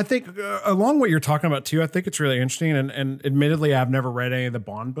I think along what you're talking about too, I think it's really interesting. And admittedly, I've never read any of the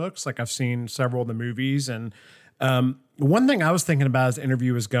Bond books. Like I've seen several of the movies. And one thing I was thinking about as the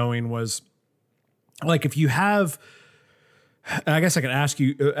interview was going was, like, if you have, and I guess I can ask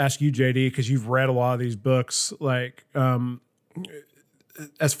you, JD, because you've read a lot of these books, like,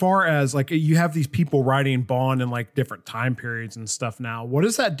 as far as like you have these people writing Bond in like different time periods and stuff now, what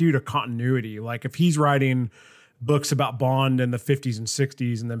does that do to continuity? Like if he's writing books about Bond in the 50s and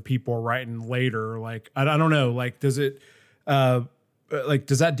 60s and then people are writing later, like, I don't know, like, does it,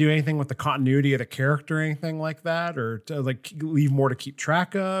 does that do anything with the continuity of the character or anything like that? Or to, like, leave more to keep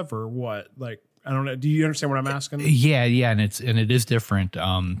track of or what? Like, I don't know. Do you understand what I'm asking? Yeah. And it is different.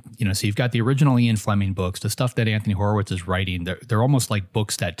 So you've got the original Ian Fleming books, the stuff that Anthony Horowitz is writing. They're almost like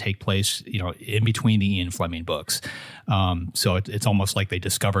books that take place, in between the Ian Fleming books. So it's almost like they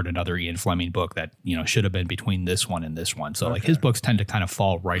discovered another Ian Fleming book that, should have been between this one and this one. So like his books tend to kind of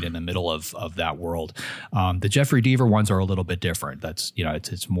fall right in the middle of that world. The Jeffrey Deaver ones are a little bit different. That's,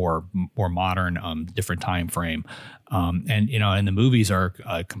 it's more modern, different time frame. And the movies are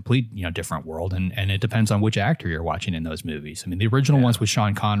a complete, different world. And it depends on which actor you're watching in those movies. I mean, the original ones with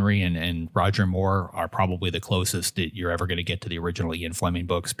Sean Connery and Roger Moore are probably the closest that you're ever going to get to the original Ian Fleming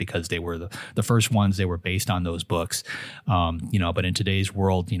books because they were the first ones. They were based on those books. But in today's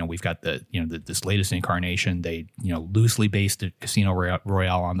world, we've got this latest incarnation. They, loosely based Casino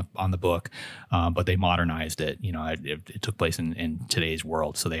Royale on the book, but they modernized it. It took place in today's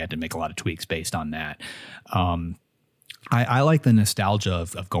world. So they had to make a lot of tweaks based on that. I like the nostalgia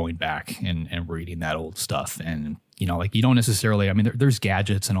of going back and reading that old stuff. And, you don't necessarily, I mean, there's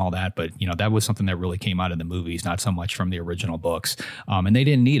gadgets and all that, but, that was something that really came out of the movies, not so much from the original books. And they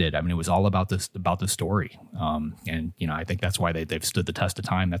didn't need it. I mean, it was all about the story. And, I think that's why they've stood the test of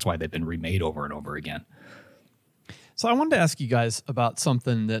time. That's why they've been remade over and over again. So I wanted to ask you guys about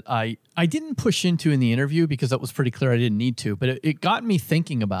something that I didn't push into in the interview because that was pretty clear I didn't need to, but it got me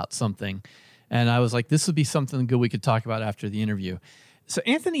thinking about something. And I was like, this would be something good we could talk about after the interview. So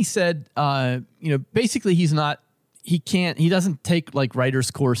Anthony said, basically he doesn't take like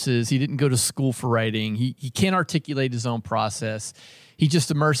writer's courses. He didn't go to school for writing. He can't articulate his own process. He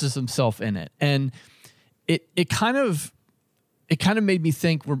just immerses himself in it. And it kind of made me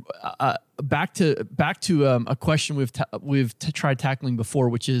think we're back to a question we've tried tackling before,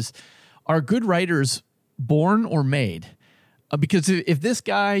 which is, are good writers born or made? Because if this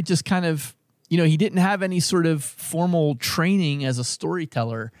guy just kind of, he didn't have any sort of formal training as a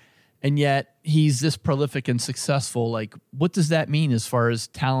storyteller, and yet he's this prolific and successful. Like, what does that mean as far as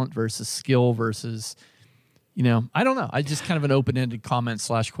talent versus skill versus, I don't know. I just kind of an open-ended comment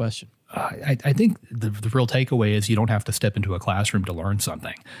 / question. I think the real takeaway is you don't have to step into a classroom to learn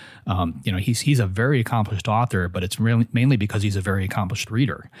something. He's a very accomplished author, but it's really mainly because he's a very accomplished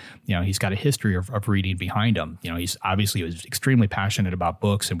reader. He's got a history of reading behind him. He's obviously was extremely passionate about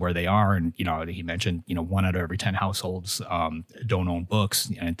books and where they are. And, he mentioned, 1 out of every 10 households don't own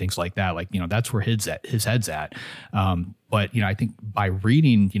books and things like that. Like, that's where his head's at. But, I think by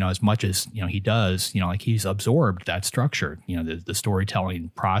reading, as much as, he does, like he's absorbed that structure, the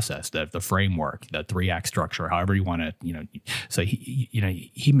storytelling process, the framework, the 3-act structure, however you want to, so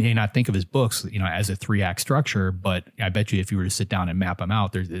he may not think of his books, as a 3-act structure, but I bet you if you were to sit down and map them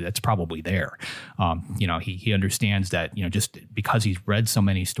out, that's probably there. He understands that, just because he's read so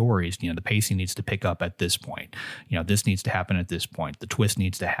many stories, the pacing needs to pick up at this point. This needs to happen at this point. The twist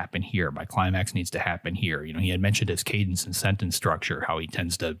needs to happen here. My climax needs to happen here. He had mentioned his cadence and sentence structure, how he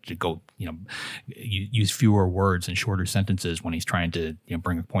tends to go, use fewer words and shorter sentences when he's trying to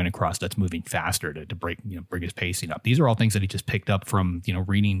bring a point across that's moving faster to bring his pacing up. These are all things that he just picked up from,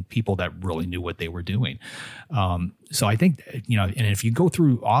 reading people that really knew what they were doing. So I think, and if you go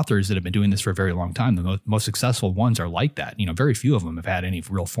through authors that have been doing this for a very long time, the most successful ones are like that. Very few of them have had any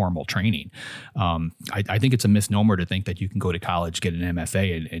real formal training. I think it's a misnomer to think that you can go to college, get an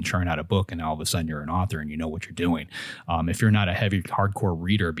MFA and churn out a book, and all of a sudden you're an author and you know what you're doing. If you're not a heavy hardcore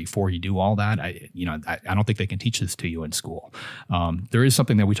reader before you do all that, I don't think they can teach this to you in school. There is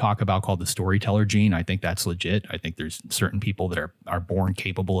something that we talk about called the storyteller gene. I think that's legit. I think there's certain people that are born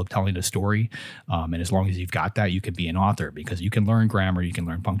capable of telling a story. And as long as you've got that, you can be an author, because you can learn grammar, you can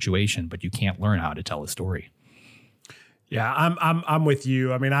learn punctuation, but you can't learn how to tell a story. Yeah, I'm with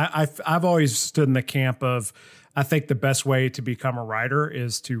you. I mean, I've always stood in the camp of, I think the best way to become a writer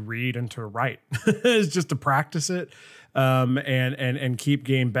is to read and to write. Is just to practice it, and keep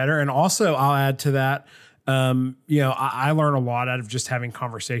getting better. And also, I'll add to that, I learn a lot out of just having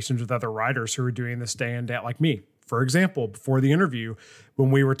conversations with other writers who are doing this day in day out, like me. For example, before the interview,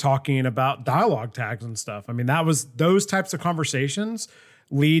 when we were talking about dialogue tags and stuff, I mean, those types of conversations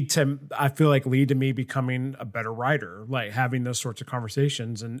lead to me becoming a better writer, like having those sorts of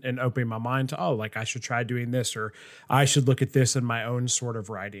conversations and opening my mind to, like I should try doing this, or I should look at this in my own sort of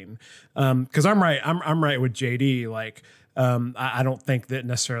writing. Cause I'm right with JD. Like, I don't think that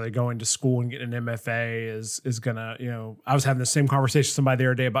necessarily going to school and getting an MFA is gonna, I was having the same conversation with somebody the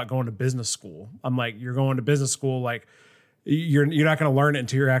other day about going to business school. I'm like, you're going to business school, like, you're not going to learn it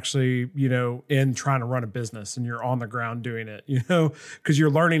until you're actually, in trying to run a business and you're on the ground doing it, because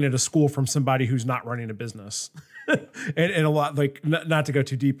you're learning at a school from somebody who's not running a business. and a lot, like, not to go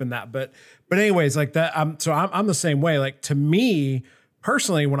too deep in that, but anyways, like that. I'm the same way. Like, to me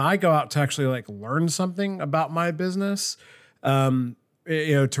personally, when I go out to actually like learn something about my business, to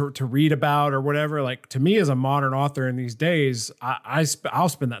read about or whatever, like, to me as a modern author in these days, I'll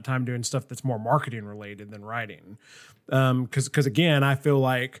spend that time doing stuff that's more marketing related than writing. Cause again, I feel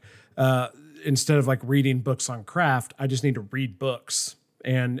like, instead of like reading books on craft, I just need to read books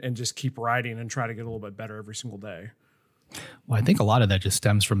and just keep writing and try to get a little bit better every single day. Well, I think a lot of that just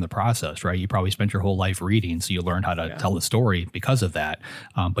stems from the process, right? You probably spent your whole life reading, so you learned how to tell a story because of that.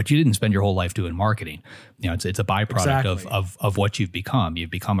 But you didn't spend your whole life doing marketing. It's a byproduct of what you've become. You've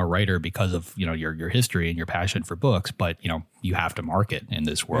become a writer because of, your history and your passion for books, but you have to market in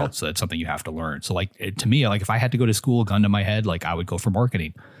this world. Yeah. So that's something you have to learn. So like, to me, like, if I had to go to school, gun to my head, like, I would go for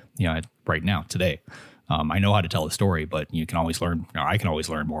marketing, right now, today. I know how to tell a story, but you can always learn, I can always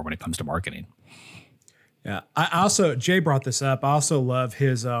learn more when it comes to marketing. Yeah. I also, Jay brought this up. I also love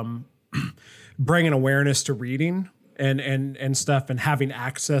his bringing awareness to reading and stuff and having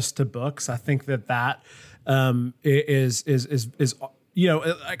access to books. I think that is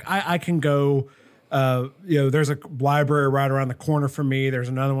like I can go, there's a library right around the corner from me. There's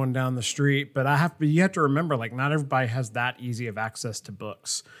another one down the street, but you have to remember, like, not everybody has that easy of access to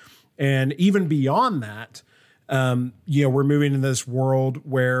books. And even beyond that, we're moving into this world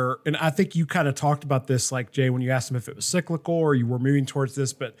where, and I think you kind of talked about this, like, Jay, when you asked him if it was cyclical or you were moving towards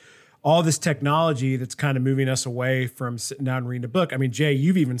this, but all this technology that's kind of moving us away from sitting down and reading a book. I mean, Jay,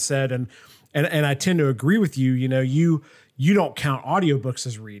 you've even said, and I tend to agree with you, you don't count audiobooks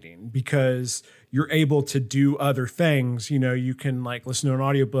as reading because you're able to do other things. You can like listen to an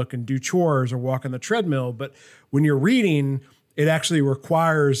audiobook and do chores or walk on the treadmill. But when you're reading, it actually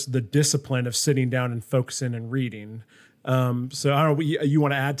requires the discipline of sitting down and focusing and reading. So I don't know, you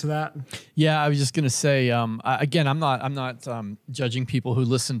want to add to that? Yeah, I was just going to say, again, I'm not judging people who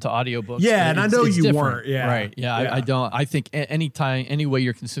listen to audiobooks. Yeah. And I know you different. Weren't. Yeah. Right. Yeah. I don't, I think any way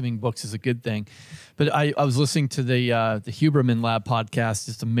you're consuming books is a good thing. But I was listening to the Huberman Lab podcast.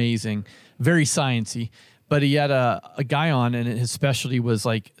 It's amazing. Very sciencey, but he had a guy on and his specialty was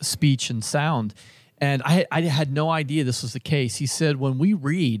like speech and sound. And I had no idea this was the case. He said, when we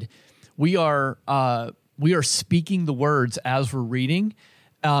read, we are speaking the words as we're reading,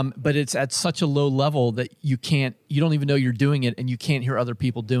 but it's at such a low level that you don't even know you're doing it, and you can't hear other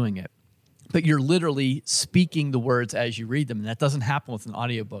people doing it. But you're literally speaking the words as you read them, and that doesn't happen with an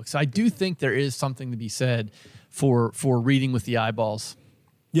audiobook. So I do think there is something to be said for reading with the eyeballs.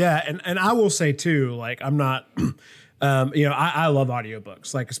 Yeah, and I will say too, like, I'm not. I love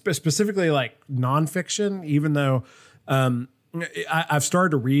audiobooks, like specifically like nonfiction, even though I've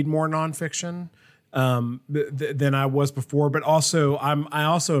started to read more nonfiction than I was before. But also I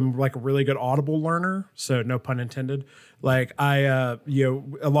also am like a really good Audible learner. So no pun intended. Like a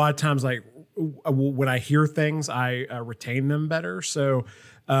lot of times, like when I hear things, I retain them better. So,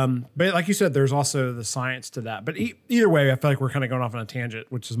 but like you said, there's also the science to that. But either way, I feel like we're kind of going off on a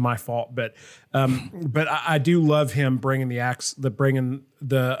tangent, which is my fault. But I do love him bringing the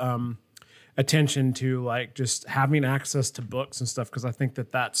attention to like just having access to books and stuff, because I think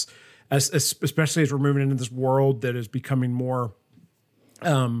that's especially as we're moving into this world that is becoming more.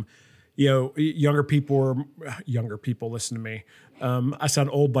 Younger people listen to me. I sound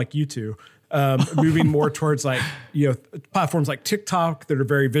old like you two. moving more towards like, platforms like TikTok that are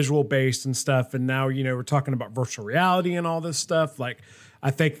very visual based and stuff. And now, we're talking about virtual reality and all this stuff. Like, I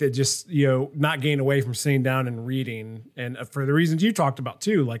think that just, not getting away from sitting down and reading, and for the reasons you talked about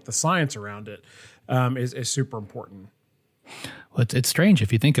too, like the science around it, is super important. Well, it's strange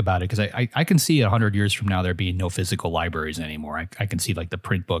if you think about it, because I can see 100 years from now there being no physical libraries anymore. I can see like the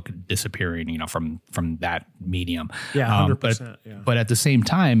print book disappearing, from that medium. Yeah, 100%. But at the same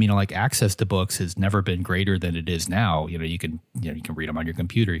time, like access to books has never been greater than it is now. You can read them on your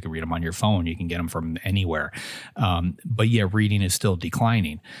computer, you can read them on your phone, you can get them from anywhere. But yeah, reading is still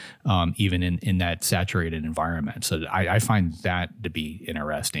declining, even in that saturated environment. So I find that to be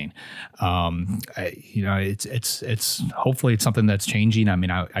interesting. It's hopefully it's something that's changing. I mean,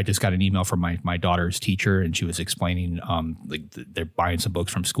 I just got an email from my daughter's teacher, and she was explaining they're buying some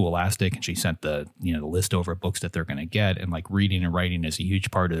books from Scholastic, and she sent the list over of books that they're going to get, and like reading and writing is a huge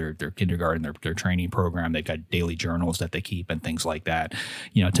part of their kindergarten, their training program. They've got daily journals that they keep and things like that.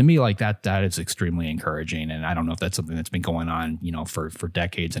 To me, like that is extremely encouraging, and I don't know if that's something that's been going on for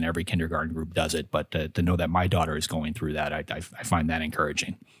decades, and every kindergarten group does it, but to know that my daughter is going through that, I find that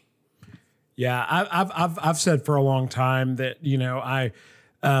encouraging. Yeah, I've said for a long time that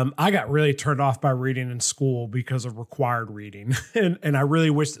I got really turned off by reading in school because of required reading, and I really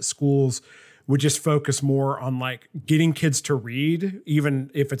wish that schools would just focus more on like getting kids to read, even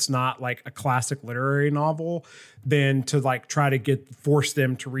if it's not like a classic literary novel, than to like try to force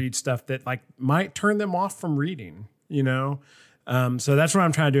them to read stuff that like might turn them off from reading. So that's what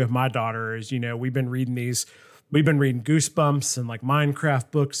I'm trying to do with my daughter. Is we've been reading Goosebumps and like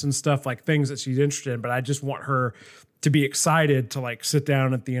Minecraft books and stuff, like things that she's interested in, but I just want her to be excited to like sit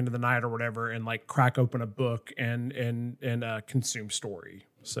down at the end of the night or whatever and like crack open a book and consume story.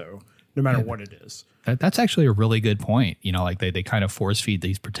 So no matter what it is. That's actually a really good point. Like they kind of force feed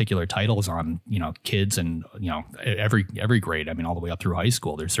these particular titles on, kids and, every grade. I mean, all the way up through high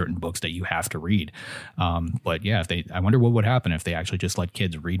school, there's certain books that you have to read. But yeah, I wonder what would happen if they actually just let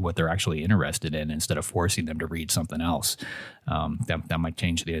kids read what they're actually interested in instead of forcing them to read something else. That might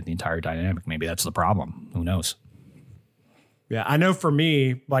change the entire dynamic. Maybe that's the problem. Who knows? Yeah, I know for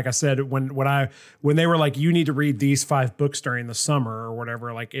me, like I said, when they were like, you need to read these 5 books during the summer or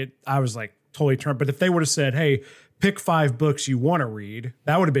whatever, I was like totally turned. But if they would have said, hey, pick 5 books you want to read,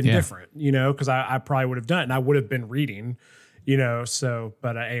 that would have been different, because I probably would have done it and I would have been reading, so,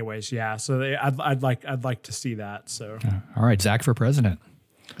 but anyways, yeah. So I'd like to see that. So, all right, Zach for president.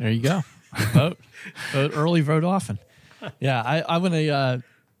 There you go. Vote early, vote often. Yeah. I want to,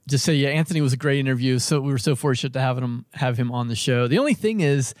 just say, yeah, Anthony was a great interview. So we were so fortunate to have him on the show. The only thing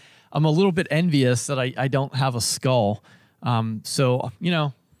is, I'm a little bit envious that I don't have a skull. So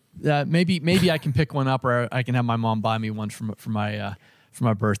maybe I can pick one up, or I can have my mom buy me one for my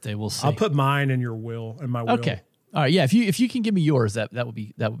birthday. We'll see. I'll put mine in your will, in my will. Okay. All right. Yeah. If you can give me yours, that would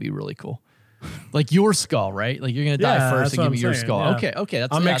be really cool. Like your skull, right? Like you're gonna die first and give me your skull. Yeah. Okay.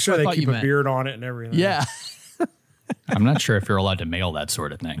 I'll make sure they keep a beard on it and everything. Yeah. I'm not sure if you're allowed to mail that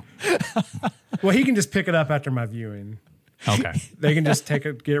sort of thing. Well, he can just pick it up after my viewing. Okay. They can just get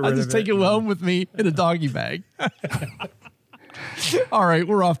rid of it. I'll just take it home with me in a doggy bag. All right,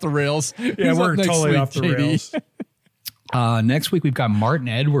 we're off the rails. Yeah, we're totally off the rails. Next week, we've got Martin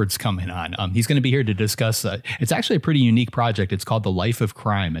Edwards coming on. He's going to be here to discuss, it's actually a pretty unique project. It's called The Life of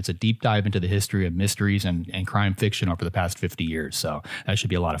Crime. It's a deep dive into the history of mysteries and crime fiction over the past 50 years. So that should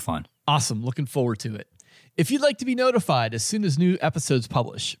be a lot of fun. Awesome. Looking forward to it. If you'd like to be notified as soon as new episodes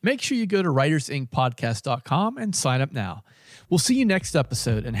publish, make sure you go to writersincpodcast.com and sign up now. We'll see you next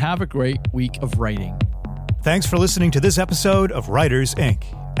episode, and have a great week of writing. Thanks for listening to this episode of Writers Inc.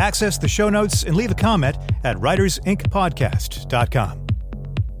 Access the show notes and leave a comment at writersincpodcast.com.